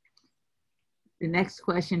 The next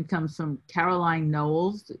question comes from Caroline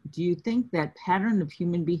Knowles. Do you think that pattern of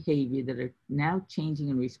human behavior that are now changing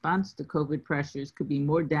in response to COVID pressures could be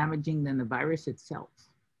more damaging than the virus itself?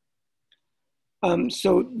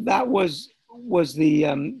 So that was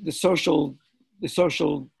the social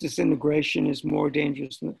disintegration is more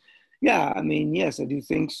dangerous than, yeah, I mean, yes, I do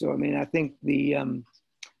think so. I mean, I think the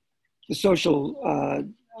social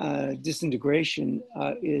disintegration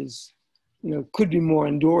is, could be more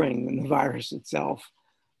enduring than the virus itself.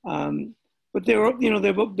 But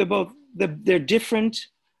they're different,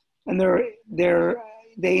 and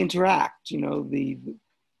they interact. The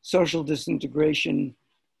social disintegration,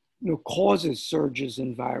 causes surges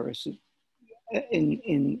in virus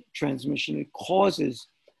in transmission. It causes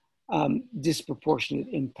disproportionate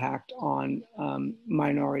impact on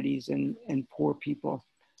minorities and poor people.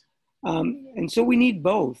 And so we need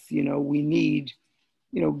both. We need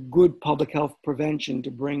good public health prevention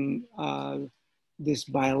to bring this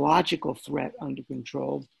biological threat under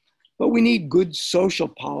control, but we need good social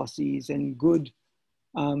policies and good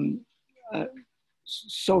um,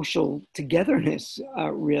 social togetherness,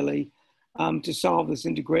 really, to solve this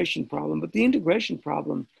integration problem. But the integration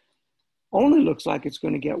problem only looks like it's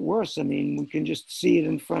going to get worse. I mean, we can just see it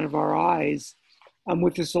in front of our eyes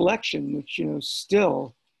with this election, which,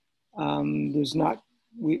 still there's not,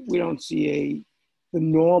 we don't see the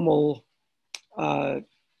normal, the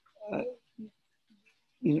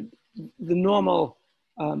normal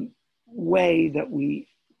way that we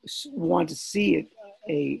want to see it,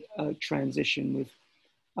 a transition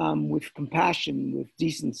with compassion, with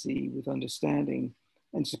decency, with understanding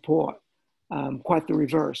and support. Quite the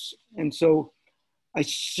reverse. And so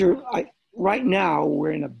right now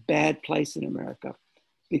we're in a bad place in America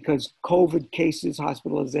because COVID cases,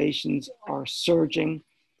 hospitalizations are surging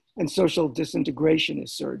and social disintegration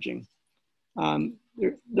is surging.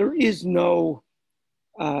 There is no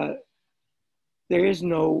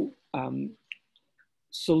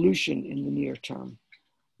solution in the near term.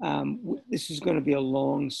 This is going to be a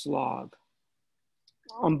long slog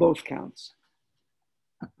on both counts.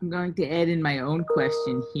 I'm going to add in my own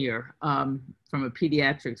question here from a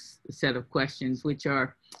pediatrics set of questions, which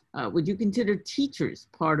are, would you consider teachers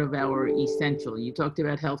part of our essential? You talked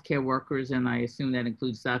about healthcare workers, and I assume that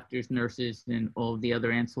includes doctors, nurses, and all of the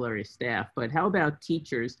other ancillary staff, but how about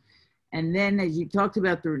teachers? And then as you talked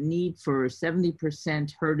about the need for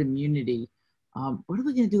 70% herd immunity, what are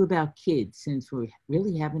we going to do about kids since we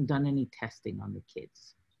really haven't done any testing on the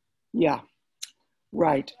kids? Yeah,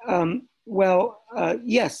 right. Well,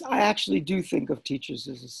 yes, I actually do think of teachers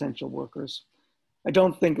as essential workers. I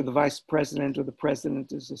don't think of the vice president or the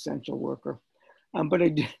president as essential worker, but I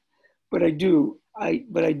do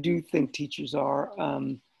think teachers are.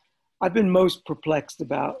 I've been most perplexed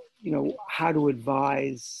about, how to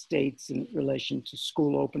advise states in relation to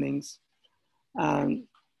school openings,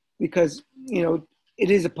 because it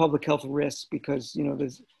is a public health risk because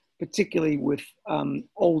there's particularly with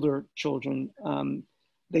older children.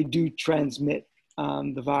 They do transmit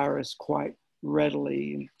the virus quite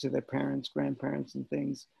readily to their parents, grandparents, and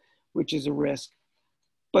things, which is a risk.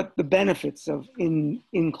 But the benefits of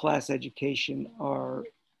in-class education are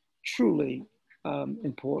truly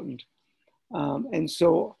important. And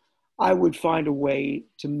so I would find a way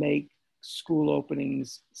to make school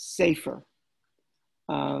openings safer.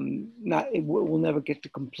 We'll never get to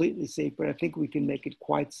completely safe, but I think we can make it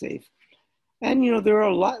quite safe. And, there are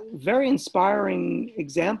a lot very inspiring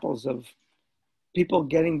examples of people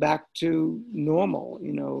getting back to normal,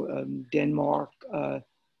 Denmark,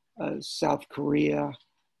 South Korea,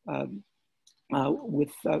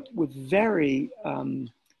 with very,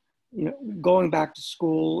 going back to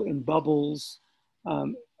school in bubbles,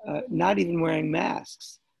 not even wearing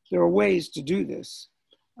masks. There are ways to do this,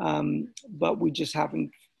 but we just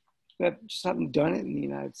haven't done it in the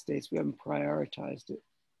United States. We haven't prioritized it.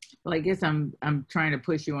 Well, I guess I'm trying to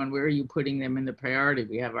push you on where are you putting them in the priority?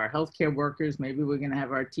 We have our healthcare workers, maybe we're going to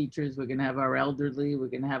have our teachers, we're going to have our elderly, we're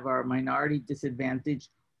going to have our minority disadvantaged.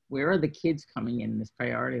 Where are the kids coming in this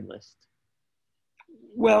priority list?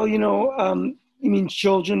 Well, you mean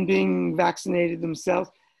children being vaccinated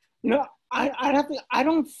themselves? I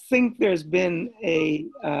don't think there's been a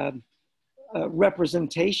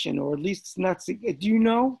representation, or at least it's not. Do you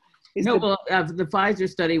know? The Pfizer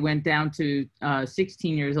study went down to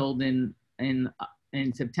 16 years old in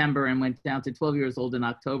September and went down to 12 years old in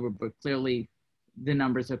October, but clearly the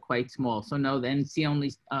numbers are quite small. So no, it's the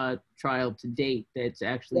only trial to date that's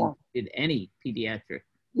actually did any pediatric.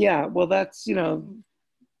 Yeah, well, that's,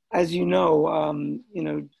 as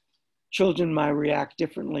children might react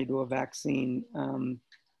differently to a vaccine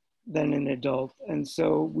than an adult. And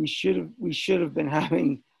so we should have been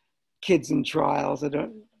having kids in trials. I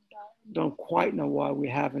don't quite know why we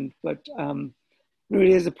haven't, but it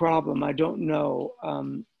is a problem. I don't know.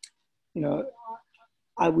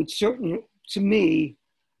 I would certainly, to me,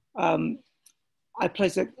 I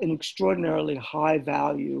place an extraordinarily high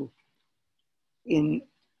value in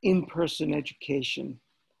in-person education,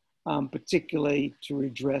 particularly to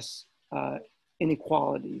redress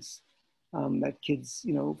inequalities that kids,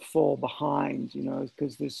 fall behind,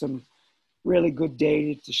 because there's some really good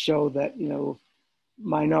data to show that,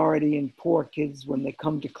 minority and poor kids, when they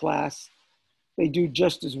come to class, they do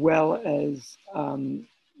just as well as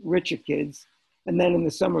richer kids. And then in the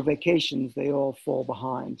summer vacations, they all fall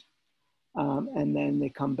behind. And then they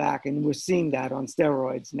come back, and we're seeing that on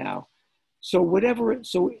steroids now. So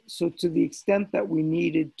so to the extent that we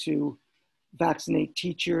needed to vaccinate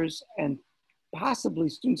teachers and possibly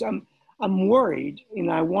students, I'm worried, and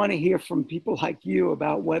I want to hear from people like you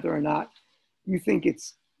about whether or not you think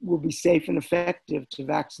will be safe and effective to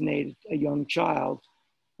vaccinate a young child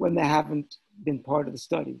when they haven't been part of the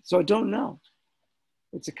study. So I don't know.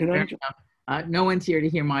 It's a conundrum. No one's here to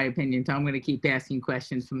hear my opinion, so I'm going to keep asking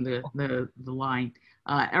questions from the line.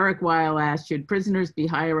 Eric Weil asked, should prisoners be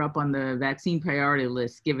higher up on the vaccine priority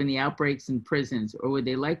list given the outbreaks in prisons, or would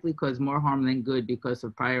they likely cause more harm than good because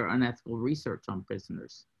of prior unethical research on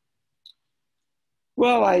prisoners?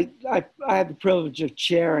 Well, I had the privilege of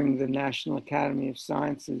chairing the National Academy of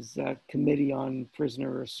Sciences Committee on Prisoner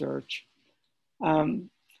Research.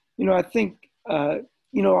 I think,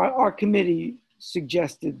 our committee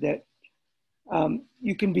suggested that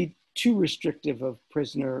you can be too restrictive of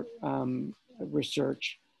prisoner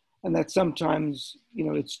research, and that sometimes,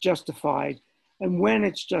 it's justified. And when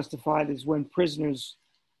it's justified is when prisoners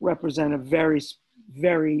represent a very,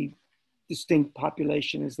 very distinct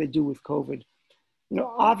population, as they do with COVID.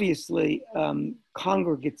 Obviously,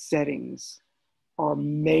 congregate settings are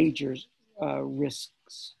major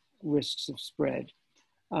risks of spread.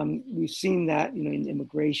 We've seen that, in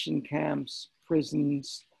immigration camps,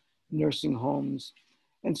 prisons, nursing homes.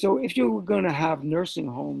 And so if you were going to have nursing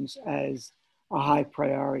homes as a high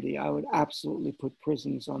priority, I would absolutely put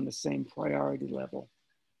prisons on the same priority level.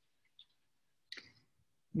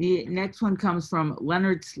 The next one comes from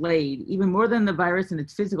Leonard Slade. Even more than the virus and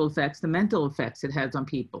its physical effects, the mental effects it has on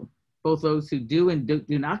people, both those who do and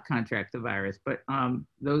do not contract the virus, but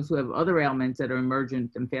those who have other ailments that are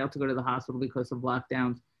emergent and fail to go to the hospital because of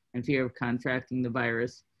lockdowns and fear of contracting the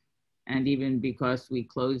virus, and even because we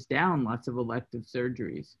closed down lots of elective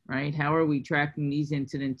surgeries, right? How are we tracking these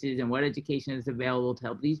incidences, and what education is available to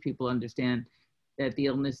help these people understand that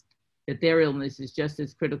their illness is just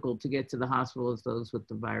as critical to get to the hospital as those with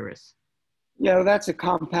the virus? Yeah, well, that's a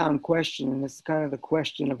compound question, and it's kind of the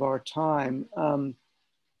question of our time.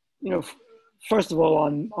 First of all,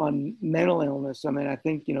 on mental illness, I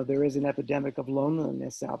think, there is an epidemic of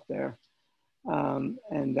loneliness out there.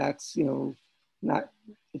 And that's,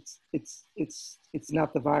 it's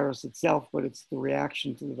not the virus itself, but it's the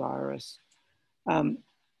reaction to the virus.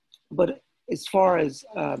 But as far as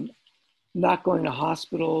not going to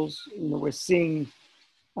hospitals, we're seeing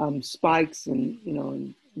spikes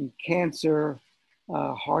in cancer,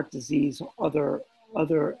 heart disease, other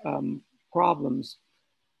problems.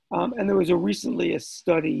 And there was recently a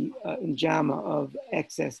study in JAMA of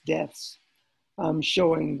excess deaths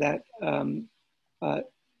showing that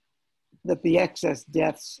that the excess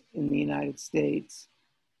deaths in the United States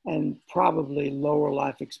and probably lower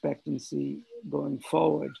life expectancy going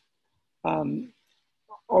forward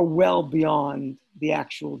are well beyond the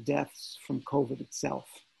actual deaths from COVID itself.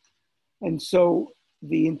 And so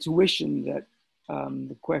the intuition that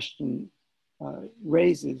the question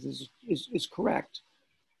raises is correct.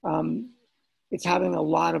 It's having a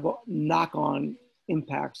lot of knock-on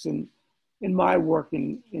impacts. And in my work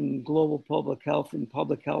in global public health and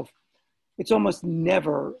public health, it's almost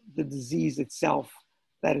never the disease itself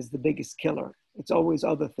that is the biggest killer. It's always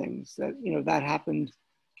other things that, that happened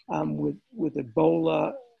with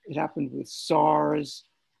Ebola, it happened with SARS,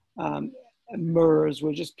 MERS,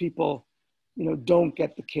 where just people, don't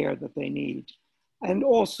get the care that they need. And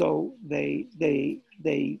also they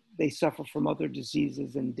suffer from other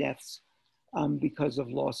diseases and deaths because of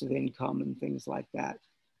loss of income and things like that,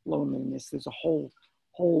 loneliness. There's a whole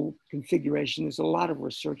configuration. There's a lot of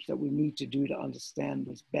research that we need to do to understand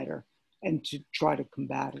this better and to try to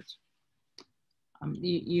combat it.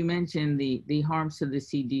 You mentioned the harms to the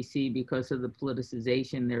CDC because of the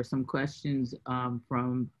politicization. There are some questions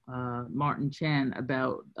from Martin Chen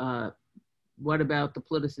about what about the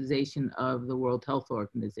politicization of the World Health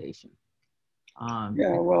Organization?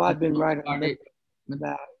 Yeah, well, I've been writing on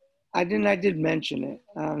that. I did mention it.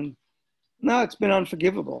 No, it's been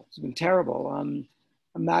unforgivable. It's been terrible.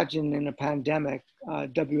 Imagine in a pandemic,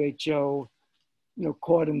 WHO,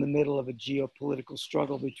 caught in the middle of a geopolitical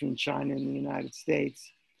struggle between China and the United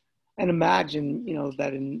States. And imagine,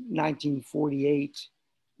 that in 1948,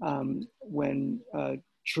 when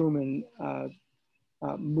Truman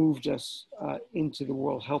moved us into the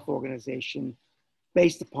World Health Organization,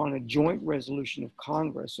 based upon a joint resolution of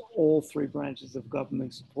Congress, all three branches of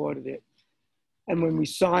government supported it. And when we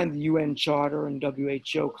signed the UN Charter and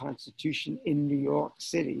WHO Constitution in New York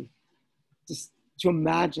City, to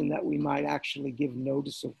imagine that we might actually give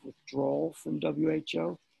notice of withdrawal from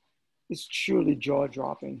WHO is truly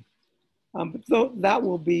jaw-dropping. But though that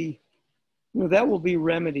will be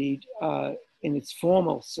remedied in its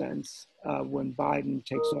formal sense when Biden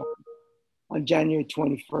takes off on January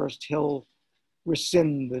 21st. He'll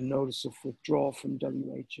rescind the notice of withdrawal from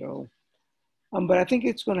WHO. But I think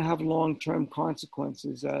it's going to have long-term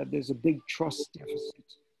consequences. There's a big trust deficit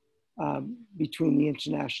between the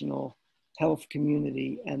international health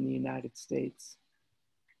community and the United States.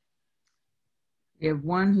 We have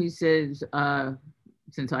one who says,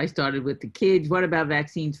 since I started with the kids, what about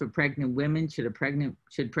vaccines for pregnant women? Should pregnant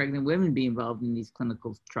women be involved in these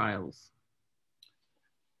clinical trials?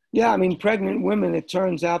 Yeah, I mean, pregnant women, it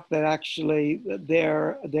turns out that actually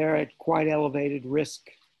they're at quite elevated risk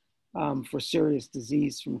for serious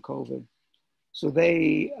disease from COVID. So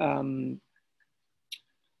they are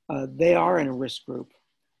in a risk group.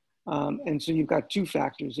 And so you've got two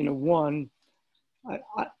factors. One,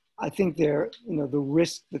 I think the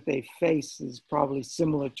risk that they face is probably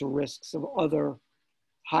similar to risks of other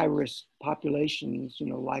high-risk populations,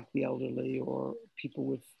 like the elderly or people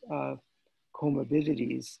with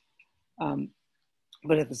comorbidities.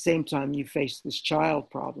 But at the same time, you face this child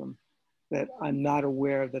problem that I'm not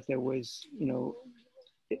aware that there was,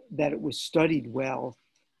 that it was studied well,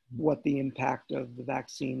 what the impact of the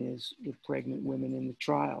vaccine is with pregnant women in the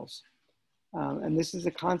trials. And this is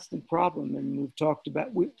a constant problem. And we've talked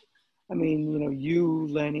about, you,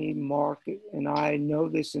 Lenny, Mark, and I know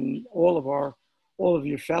this, and all of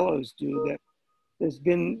your fellows do, that there's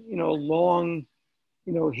been, a long,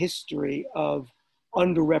 history of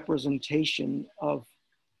underrepresentation of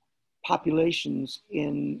populations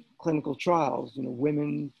in clinical trials,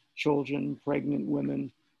 women, children, pregnant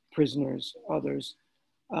women, prisoners, others.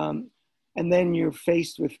 And then you're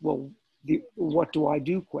faced with, well, the what do I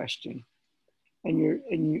do question. And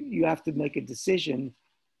you have to make a decision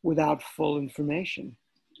without full information,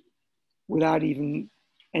 without even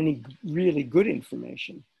any really good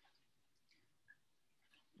information.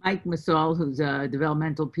 Mike Masal, who's a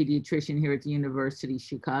developmental pediatrician here at the University of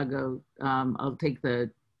Chicago, I'll take the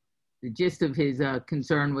gist of his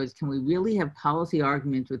concern was, can we really have policy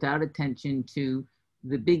arguments without attention to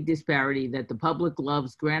the big disparity that the public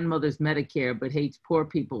loves grandmother's Medicare, but hates poor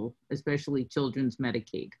people, especially children's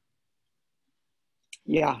Medicaid?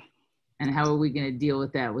 Yeah. And how are we going to deal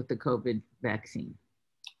with that with the COVID vaccine?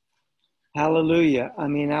 Hallelujah. I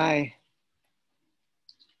mean,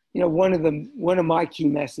 one of my key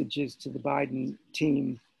messages to the Biden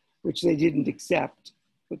team, which they didn't accept,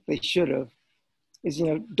 but they should have, is,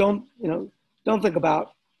 don't think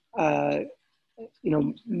about,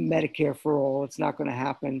 Medicare for all. It's not going to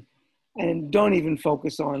happen. And don't even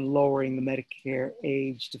focus on lowering the Medicare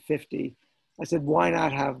age to 50. I said, why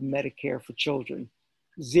not have Medicare for children,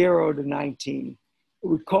 0 to 19? It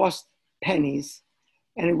would cost pennies,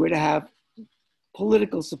 and it would have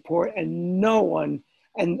political support, and no one,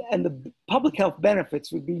 and the public health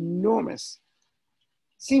benefits would be enormous.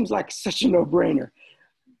 Seems like such a no-brainer.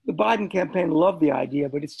 The Biden campaign loved the idea,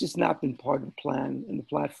 but it's just not been part of the plan and the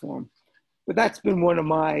platform. But that's been one of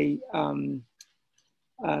my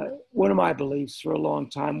beliefs for a long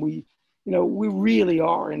time. We really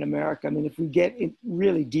are in America. I mean, if we get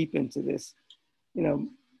really deep into this,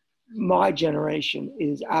 my generation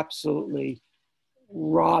is absolutely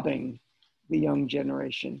robbing the young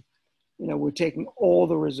generation. We're taking all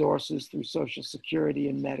the resources through Social Security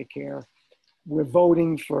and Medicare. We're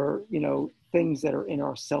voting for, things that are in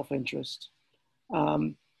our self-interest.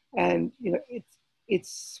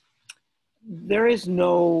 There is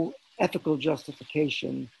no ethical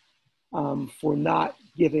justification for not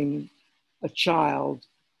giving a child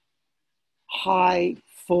high,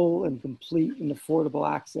 full, and complete and affordable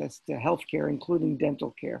access to healthcare, including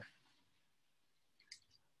dental care.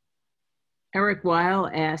 Eric Weil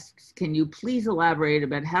asks, can you please elaborate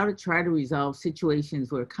about how to try to resolve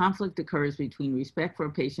situations where conflict occurs between respect for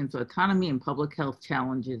a patient's autonomy and public health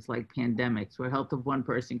challenges like pandemics, where health of one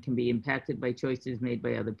person can be impacted by choices made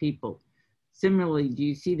by other people? Similarly, do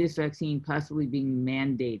you see this vaccine possibly being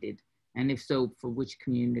mandated? And if so, for which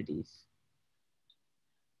communities?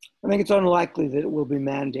 I think it's unlikely that it will be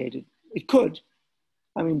mandated. It could.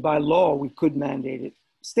 I mean, by law, we could mandate it,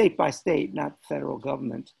 state by state, not federal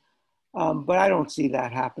government. But I don't see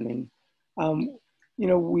that happening.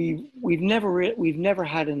 We've never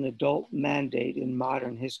had an adult mandate in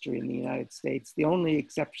modern history in the United States. The only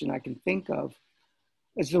exception I can think of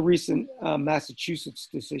is the recent Massachusetts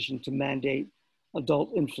decision to mandate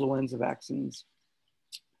adult influenza vaccines.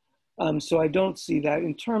 So I don't see that.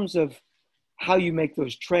 In terms of how you make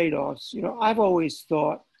those trade-offs, I've always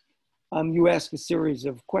thought you ask a series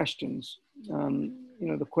of questions.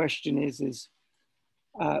 The question is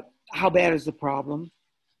how bad is the problem?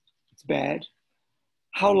 It's bad.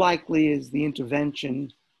 How likely is the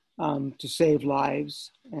intervention to save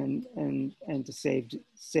lives and to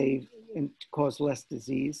save and to cause less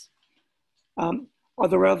disease? Are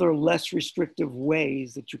there other less restrictive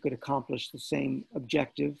ways that you could accomplish the same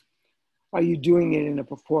objective? Are you doing it in a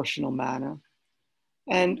proportional manner?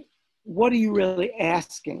 And what are you really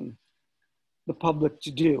asking the public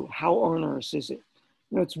to do? How onerous is it?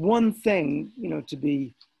 You know, it's one thing, you know, to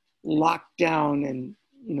be locked down and,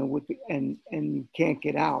 you know, and you can't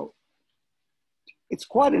get out. It's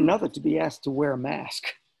quite another to be asked to wear a mask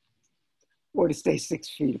or to stay 6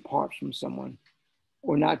 feet apart from someone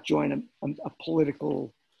or not join a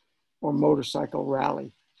political or motorcycle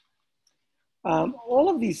rally. All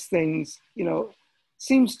of these things, you know,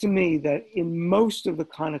 seems to me that in most of the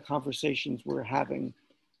kind of conversations we're having,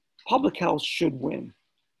 public health should win.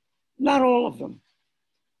 Not all of them.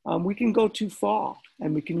 We can go too far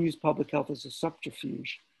and we can use public health as a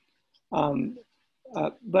subterfuge.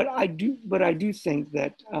 But I do think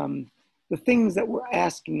that the things that we're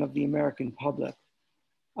asking of the American public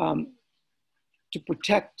to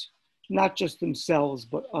protect not just themselves,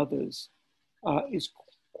 but others is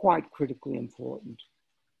quite critically important.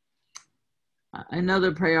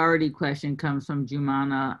 Another priority question comes from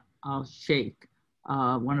Jumana Al-Sheikh,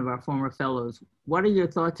 one of our former fellows. What are your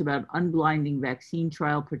thoughts about unblinding vaccine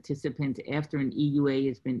trial participants after an EUA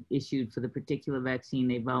has been issued for the particular vaccine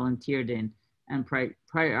they volunteered in and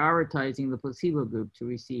prioritizing the placebo group to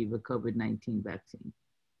receive a COVID-19 vaccine?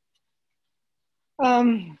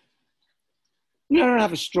 You know, I don't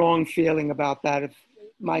have a strong feeling about that. If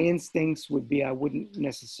my instincts would be, I wouldn't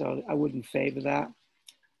favor that.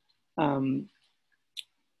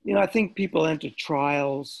 You know, I think people enter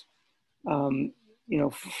trials, you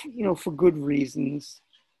know, for good reasons.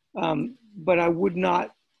 But I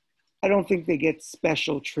don't think they get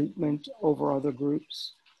special treatment over other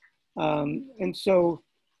groups. And so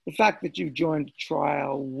the fact that you've joined a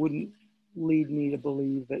trial wouldn't lead me to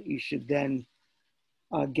believe that you should then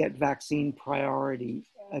get vaccine priority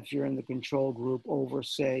if you're in the control group over,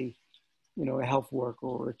 say, you know, a health worker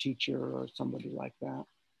or a teacher or somebody like that.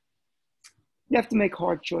 You have to make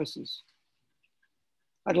hard choices.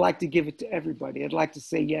 I'd like to give it to everybody. I'd like to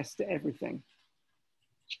say yes to everything.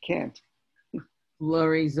 But you can't.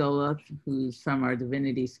 Lori Zola, who's from our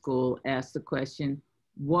divinity school, asked the question,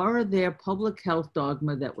 were there public health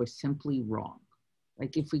dogma that were simply wrong?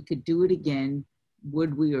 Like if we could do it again,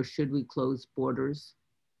 would we or should we close borders?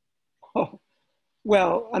 Oh,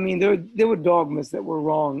 well, I mean, there were dogmas that were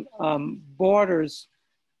wrong. Borders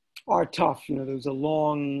are tough. You know, there was a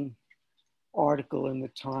long article in the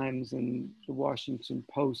Times and the Washington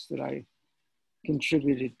Post that I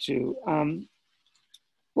contributed to. You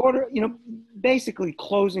know, basically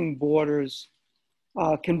closing borders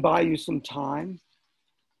can buy you some time.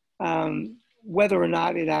 Whether or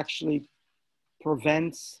not it actually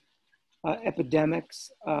prevents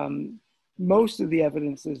epidemics, most of the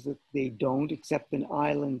evidence is that they don't, except in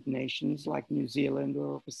island nations like New Zealand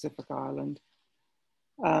or Pacific Island.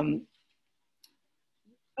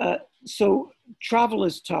 So travel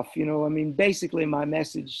is tough, you know. I mean, basically my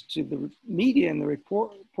message to the media and the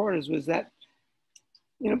reporters was that,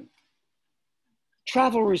 you know,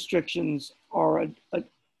 travel restrictions are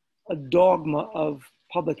a dogma of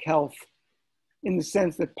public health in the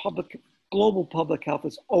sense that global public health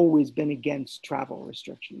has always been against travel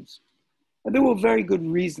restrictions. And there were very good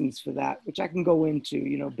reasons for that, which I can go into,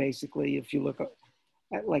 you know, basically if you look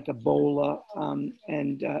at like Ebola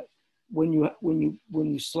and when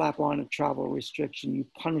you slap on a travel restriction, you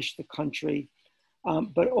punish the country,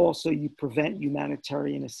 but also you prevent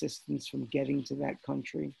humanitarian assistance from getting to that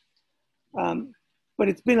country. But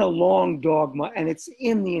it's been a long dogma and it's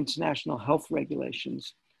in the international health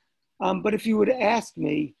regulations. But if you were to ask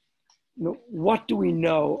me, you know, what do we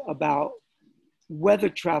know about whether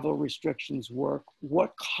travel restrictions work,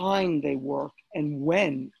 what kind they work, and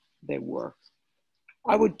when they work,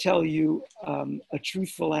 I would tell you a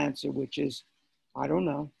truthful answer, which is, I don't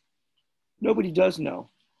know. Nobody does know,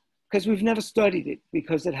 because we've never studied it,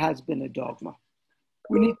 because it has been a dogma.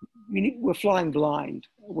 We're flying blind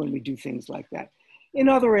when we do things like that. In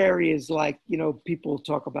other areas, like, you know, people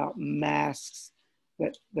talk about masks,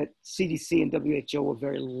 that CDC and WHO were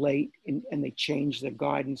very late and they changed their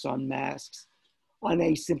guidance on masks, on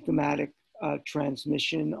asymptomatic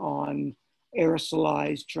transmission, on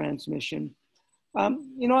aerosolized transmission.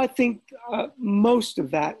 You know, I think most of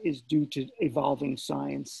that is due to evolving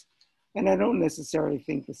science. And I don't necessarily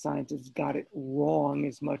think the scientists got it wrong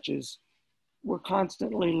as much as we're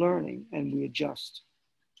constantly learning and we adjust.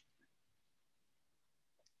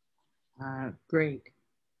 Great.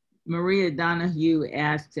 Maria Donahue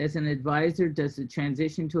asks, as an advisor, does the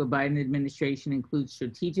transition to a Biden administration include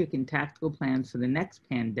strategic and tactical plans for the next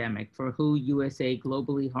pandemic for WHO USA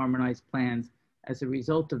globally harmonized plans as a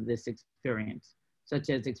result of this experience,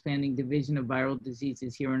 such as expanding division of viral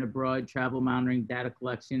diseases here and abroad, travel monitoring, data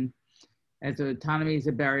collection? As autonomy is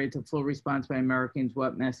a barrier to full response by Americans,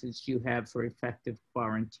 what message do you have for effective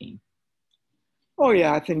quarantine? Oh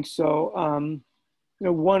yeah, I think so. You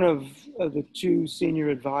know, one of the two senior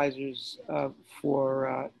advisors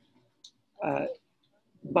for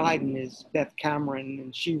Biden is Beth Cameron,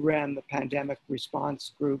 and she ran the pandemic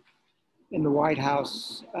response group in the White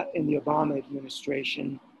House in the Obama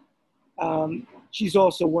administration. She's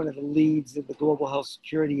also one of the leads of the Global Health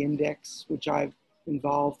Security Index, which I've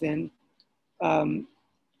involved in.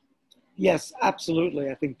 Yes,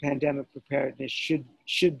 absolutely. I think pandemic preparedness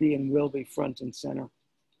should be and will be front and center.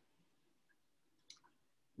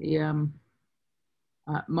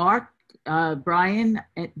 Mark, Brian,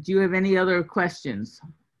 do you have any other questions?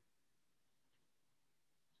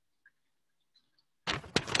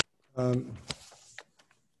 Can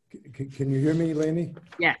you hear me, Lainey?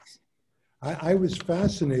 Yes. I was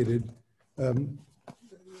fascinated. I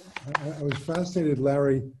was fascinated,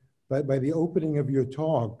 Larry, by the opening of your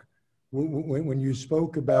talk when you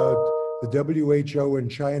spoke about the WHO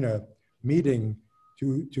and China meeting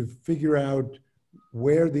to figure out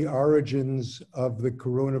where the origins of the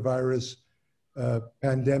coronavirus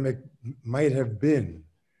pandemic might have been.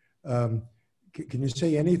 Can you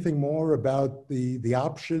say anything more about the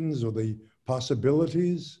options or the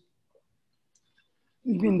possibilities?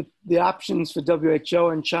 You mean the options for WHO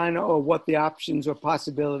and China, or what the options or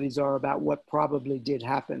possibilities are about what probably did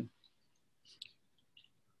happen?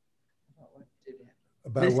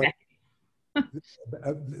 About what?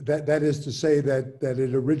 That is to say that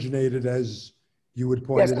it originated, as you would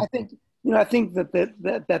point yes, out. I think that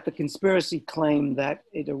the conspiracy claim that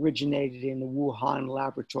it originated in the Wuhan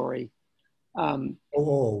laboratory.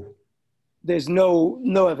 There's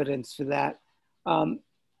no evidence for that.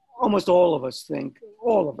 Almost all of us think,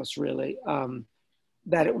 all of us really,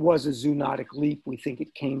 that it was a zoonotic leap. We think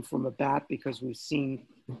it came from a bat because we've seen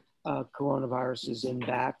coronaviruses in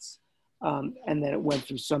bats, and then it went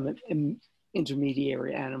through some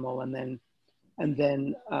intermediary animal, and then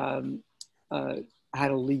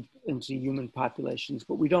had a leap into human populations.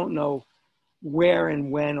 But we don't know where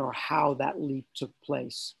and when or how that leap took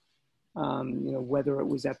place. Whether it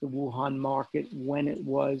was at the Wuhan market, when it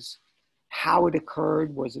was, how it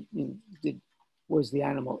occurred. Was it, was the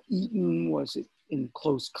animal eaten? Was it in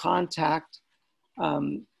close contact?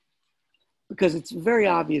 Because it's very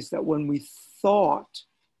obvious that when we thought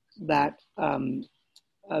that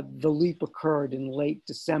the leap occurred in late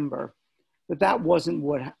December, that wasn't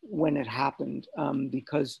when it happened,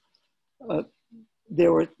 because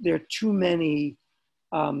there are too many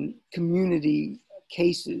community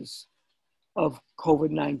cases of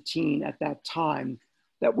COVID-19 at that time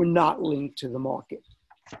that were not linked to the market.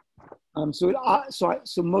 So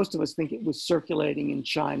most of us think it was circulating in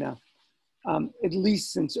China, at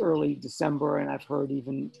least since early December, and I've heard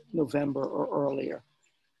even November or earlier.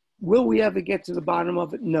 Will we ever get to the bottom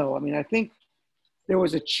of it? No. I mean, I think there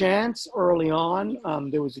was a chance early on.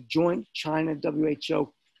 There was a joint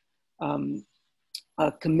China-WHO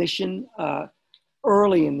commission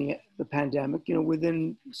early in the pandemic,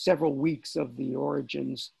 within several weeks of the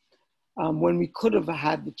origins, when we could have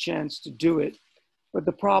had the chance to do it. But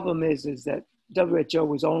the problem is that WHO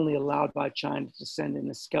was only allowed by China to send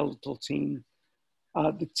in a skeletal team.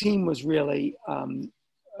 The team was really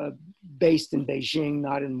based in Beijing,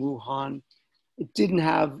 not in Wuhan. It didn't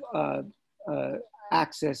have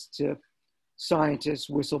access to scientists,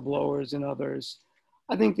 whistleblowers, and others.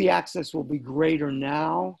 I think the access will be greater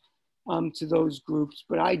now to those groups,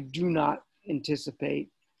 but I do not anticipate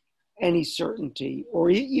any certainty or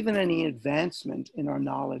even any advancement in our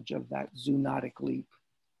knowledge of that zoonotic leap.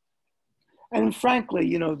 And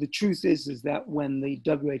frankly, the truth is that when the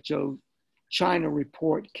WHO China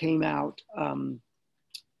report came out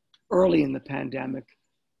early in the pandemic,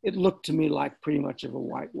 it looked to me like pretty much of a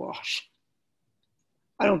whitewash.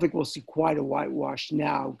 I don't think we'll see quite a whitewash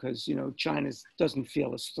now because, China doesn't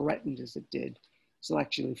feel as threatened as it did. It's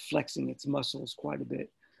actually flexing its muscles quite a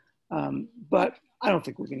bit. But I don't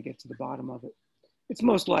think we're going to get to the bottom of it. It's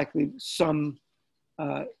most likely some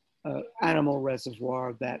animal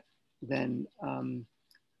reservoir that then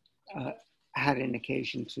had an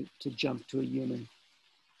occasion to jump to a human.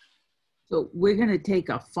 So we're going to take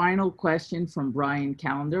a final question from Brian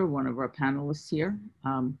Callender, one of our panelists here.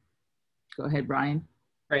 Go ahead, Brian.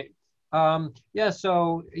 Great. Yeah,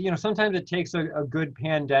 so, sometimes it takes a good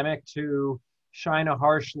pandemic to shine a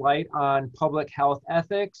harsh light on public health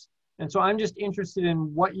ethics. And so I'm just interested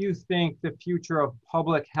in what you think the future of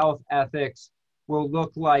public health ethics will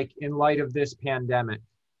look like in light of this pandemic.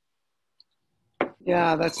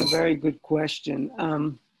 Yeah, that's a very good question.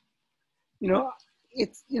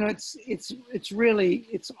 It's really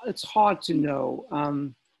hard to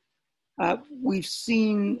know. We've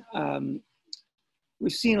seen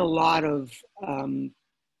we've seen a lot of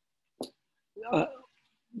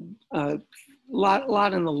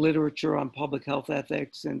lot in the literature on public health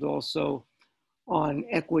ethics and also on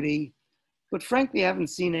equity, but frankly, I haven't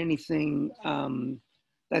seen anything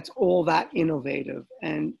that's all that innovative.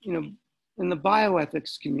 And you know, in the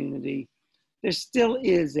bioethics community, there still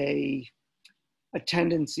is a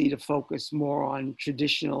tendency to focus more on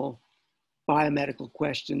traditional biomedical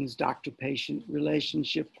questions, doctor-patient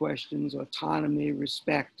relationship questions, autonomy,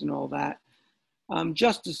 respect, and all that.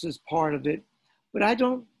 Justice is part of it, but I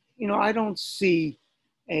don't see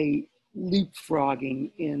a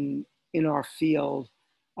leapfrogging in our field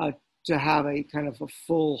to have a kind of a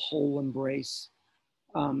full whole embrace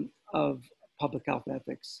of public health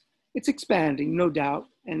ethics. It's expanding, no doubt,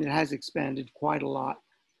 and it has expanded quite a lot,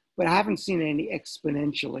 but I haven't seen any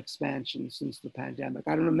exponential expansion since the pandemic.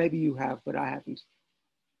 I don't know, maybe you have, but I haven't.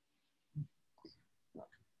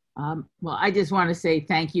 Well, I just want to say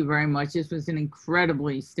thank you very much. This was an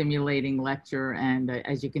incredibly stimulating lecture, and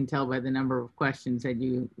as you can tell by the number of questions that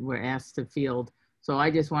you were asked to field. So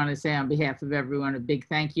I just want to say on behalf of everyone, a big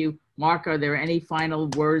thank you. Mark, are there any final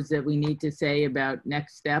words that we need to say about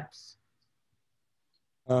next steps?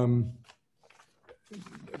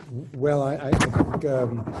 Well, I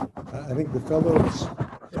think the fellows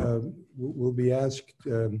will be asked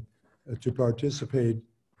to participate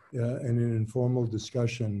in an informal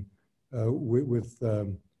discussion with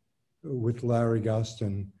Larry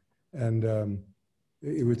Gostin, and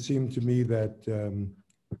it would seem to me that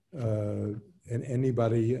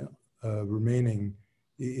anybody remaining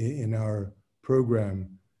in our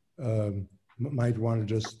program might want to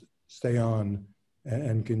just stay on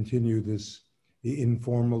and continue this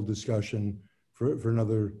informal discussion for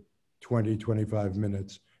another 20, 25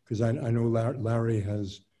 minutes, because I know Larry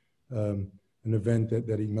has an event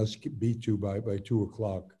that he must be to by 2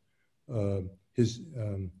 o'clock, his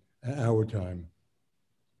our time.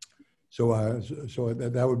 So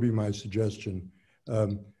that would be my suggestion.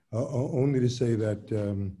 Only to say that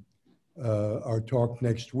our talk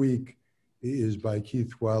next week is by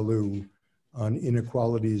Keith Walu on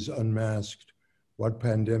Inequalities Unmasked: What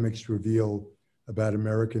Pandemics Reveal About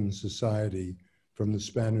American Society, from the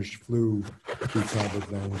Spanish flu to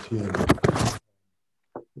COVID-19.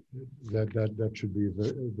 That should be a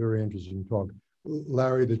very interesting talk.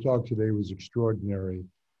 Larry, the talk today was extraordinary.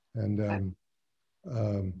 And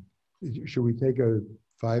should we take a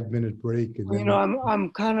 5-minute break? And you know,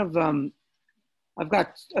 I'm kind of, I've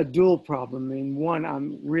got a dual problem. I mean, one,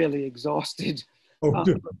 I'm really exhausted. Oh,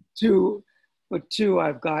 but two,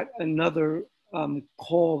 I've got another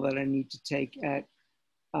call that I need to take at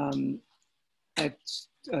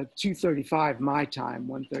 2:35 my time,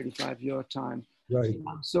 1:35 your time. Right.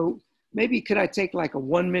 So maybe could I take like a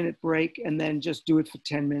 1-minute break and then just do it for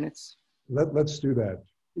 10 minutes? Let's do that.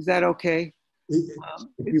 Is that okay? It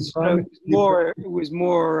was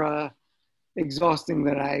more exhausting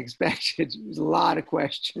than I expected. It was a lot of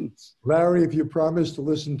questions. Larry, if you promise to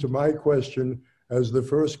listen to my question as the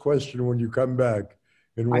first question when you come back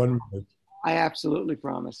in 1 minute. I absolutely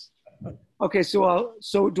promise. Okay, so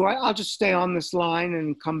I'll just stay on this line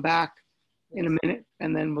and come back in a minute,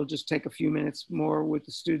 and then we'll just take a few minutes more with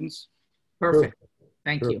the students. Perfect.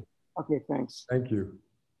 Thank you. Okay, thanks. Thank you.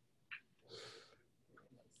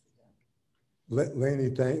 Lainey,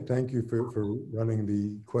 thank you for running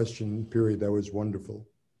the question period. That was wonderful.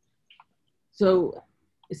 So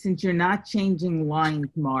since you're not changing lines,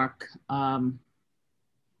 Mark,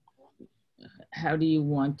 how do you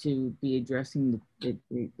want to be addressing the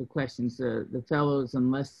questions, the fellows,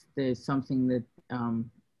 unless there's something that,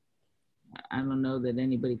 I don't know that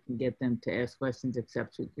anybody can get them to ask questions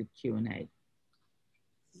except with the Q&A.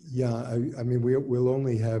 Yeah, I mean, we'll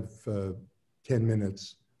only have 10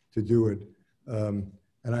 minutes to do it. And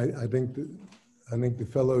I think the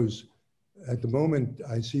fellows, at the moment,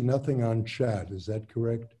 I see nothing on chat. Is that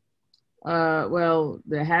correct? Well,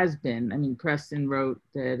 there has been. I mean, Preston wrote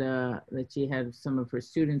that she had some of her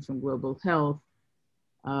students from Global Health.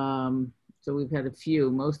 So we've had a few.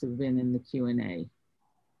 Most have been in the Q&A.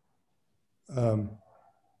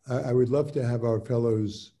 I would love to have our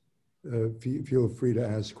fellows feel free to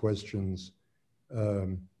ask questions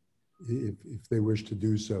if they wish to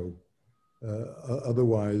do so.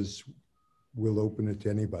 Otherwise, we'll open it to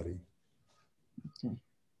anybody. Okay.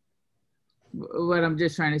 What I'm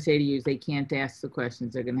just trying to say to you is they can't ask the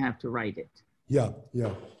questions. They're going to have to write it. Yeah,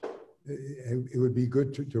 yeah. It would be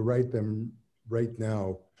good to write them right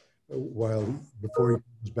now before he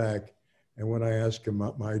comes back and when I ask him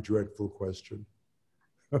my dreadful question.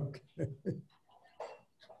 Okay.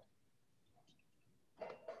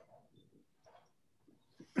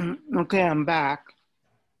 Okay, I'm back.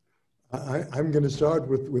 I'm going to start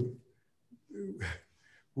with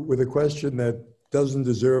a question that doesn't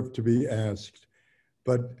deserve to be asked,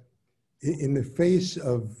 but in the face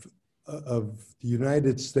of the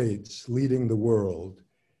United States leading the world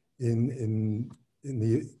in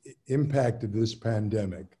the impact of this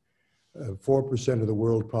pandemic, 4% of the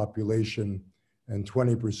world population and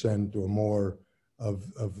 20% or more of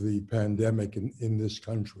the pandemic in this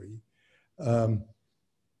country.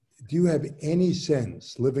 Do you have any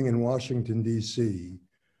sense, living in Washington, D.C.,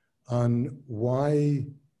 on why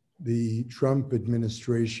the Trump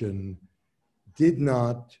administration did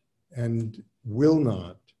not and will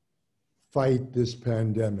not fight this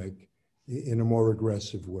pandemic in a more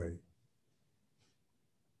aggressive way?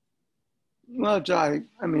 Well, Jai,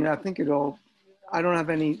 I mean, I think I don't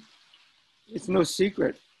have any, it's no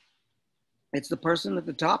secret. It's the person at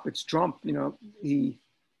the top, it's Trump. You know, he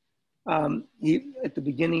at the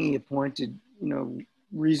beginning, he appointed, you know,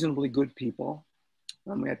 reasonably good people.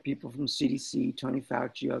 We had people from CDC, Tony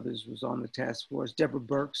Fauci, others was on the task force. Deborah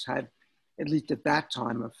Birx had, at least at that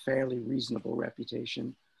time, a fairly reasonable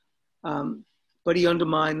reputation. But he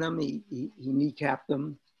undermined them, he kneecapped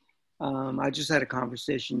them. I just had a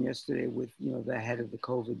conversation yesterday with, you know, the head of the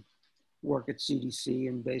COVID work at CDC,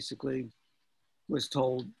 and basically was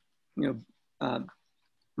told, you know,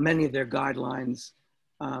 many of their guidelines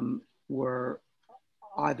were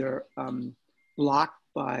either blocked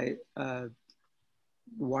by the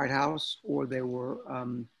White House, or they were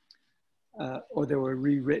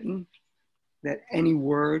rewritten. That any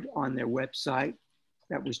word on their website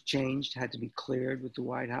that was changed had to be cleared with the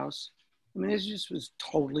White House. I mean, it just was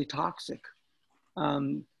totally toxic.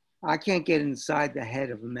 I can't get inside the head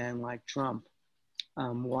of a man like Trump,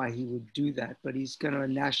 why he would do that, but he's kind of a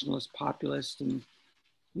nationalist populist, and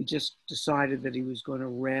he just decided that he was going to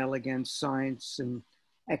rail against science and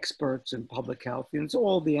experts and public health. And it's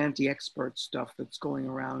all the anti-expert stuff that's going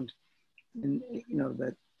around, and you know,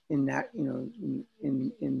 that in that, you know,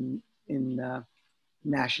 in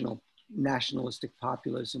nationalistic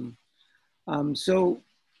populism. So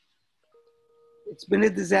it's been a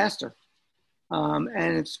disaster,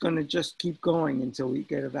 and it's going to just keep going until we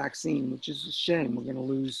get a vaccine, which is a shame. We're going to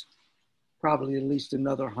lose probably at least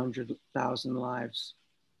another 100,000 lives.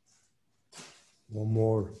 One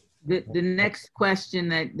more. The next question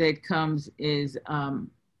that comes is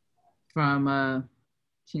from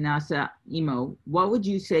Chinasa Imo. What would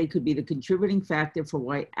you say could be the contributing factor for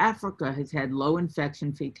why Africa has had low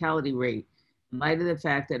infection fatality rate, in light of the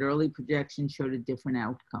fact that early projections showed a different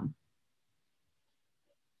outcome?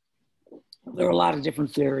 There are a lot of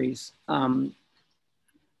different theories. One,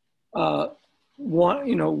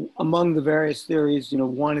 you know, among the various theories, you know,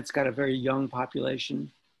 one, it's got a very young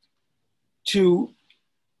population. Two,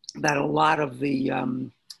 that a lot of the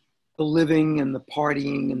living and the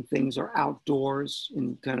partying and things are outdoors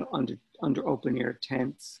in kind of under open air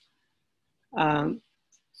tents.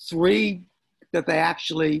 Three, that they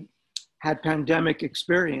actually had pandemic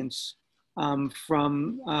experience from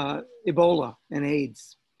Ebola and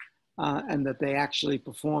AIDS, and that they actually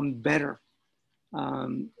performed better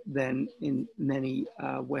than in many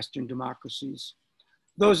Western democracies.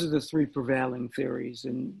 Those are the three prevailing theories,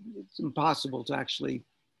 and it's impossible to actually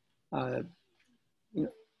you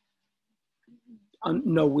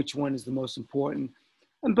know which one is the most important.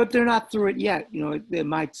 But they're not through it yet. You know, there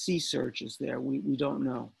might see surges there. We don't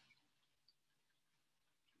know.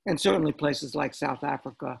 And certainly places like South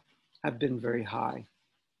Africa have been very high.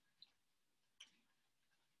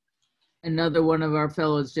 Another one of our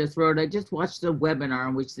fellows just wrote, I just watched a webinar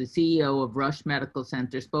in which the CEO of Rush Medical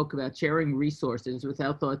Center spoke about sharing resources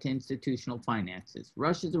without thought to institutional finances.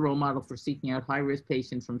 Rush is a role model for seeking out high-risk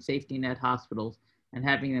patients from safety net hospitals and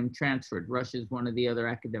having them transferred. Rush is one of the other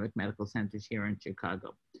academic medical centers here in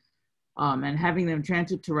Chicago. And having them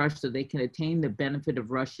transferred to Rush so they can attain the benefit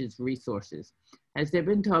of Rush's resources. Has there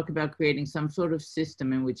been talk about creating some sort of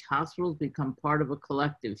system in which hospitals become part of a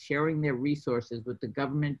collective, sharing their resources with the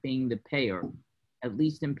government being the payer, at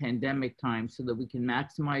least in pandemic times, so that we can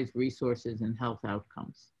maximize resources and health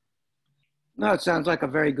outcomes? No, it sounds like a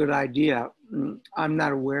very good idea. I'm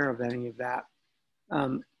not aware of any of that.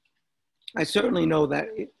 I certainly know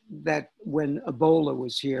that when Ebola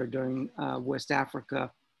was here during West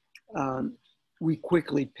Africa, we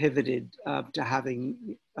quickly pivoted to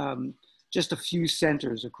having just a few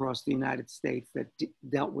centers across the United States that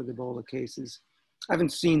dealt with Ebola cases. I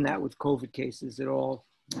haven't seen that with COVID cases at all,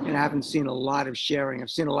 and I haven't seen a lot of sharing. I've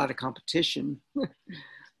seen a lot of competition,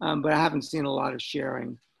 but I haven't seen a lot of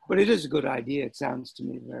sharing. But it is a good idea. It sounds to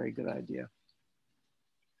me a very good idea.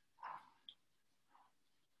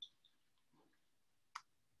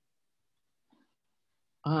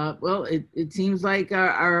 Well, it seems like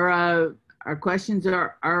our questions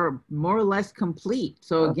are more or less complete.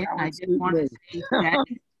 So again, I just want to say that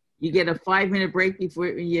you get a 5-minute break before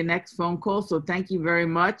your next phone call. So thank you very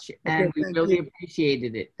much. And we really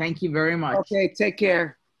appreciated it. Thank you very much. Okay, take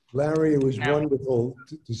care. Larry, it was wonderful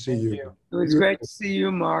to see you. It was great to see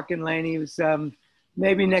you, Mark and Laney. It was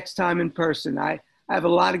maybe next time in person. I have a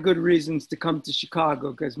lot of good reasons to come to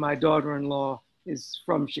Chicago because my daughter-in-law is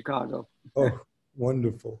from Chicago. Oh,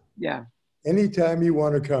 wonderful. Yeah. Anytime you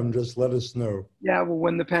want to come, just let us know. Yeah, well,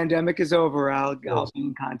 when the pandemic is over, I'll be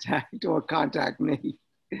in contact or contact me.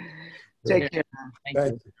 Take care.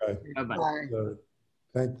 Thank you, Guy. Bye-bye.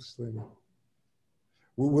 Thanks, Lenny.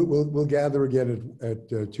 We'll gather again at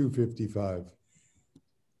 2:55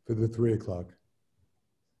 for the 3 o'clock.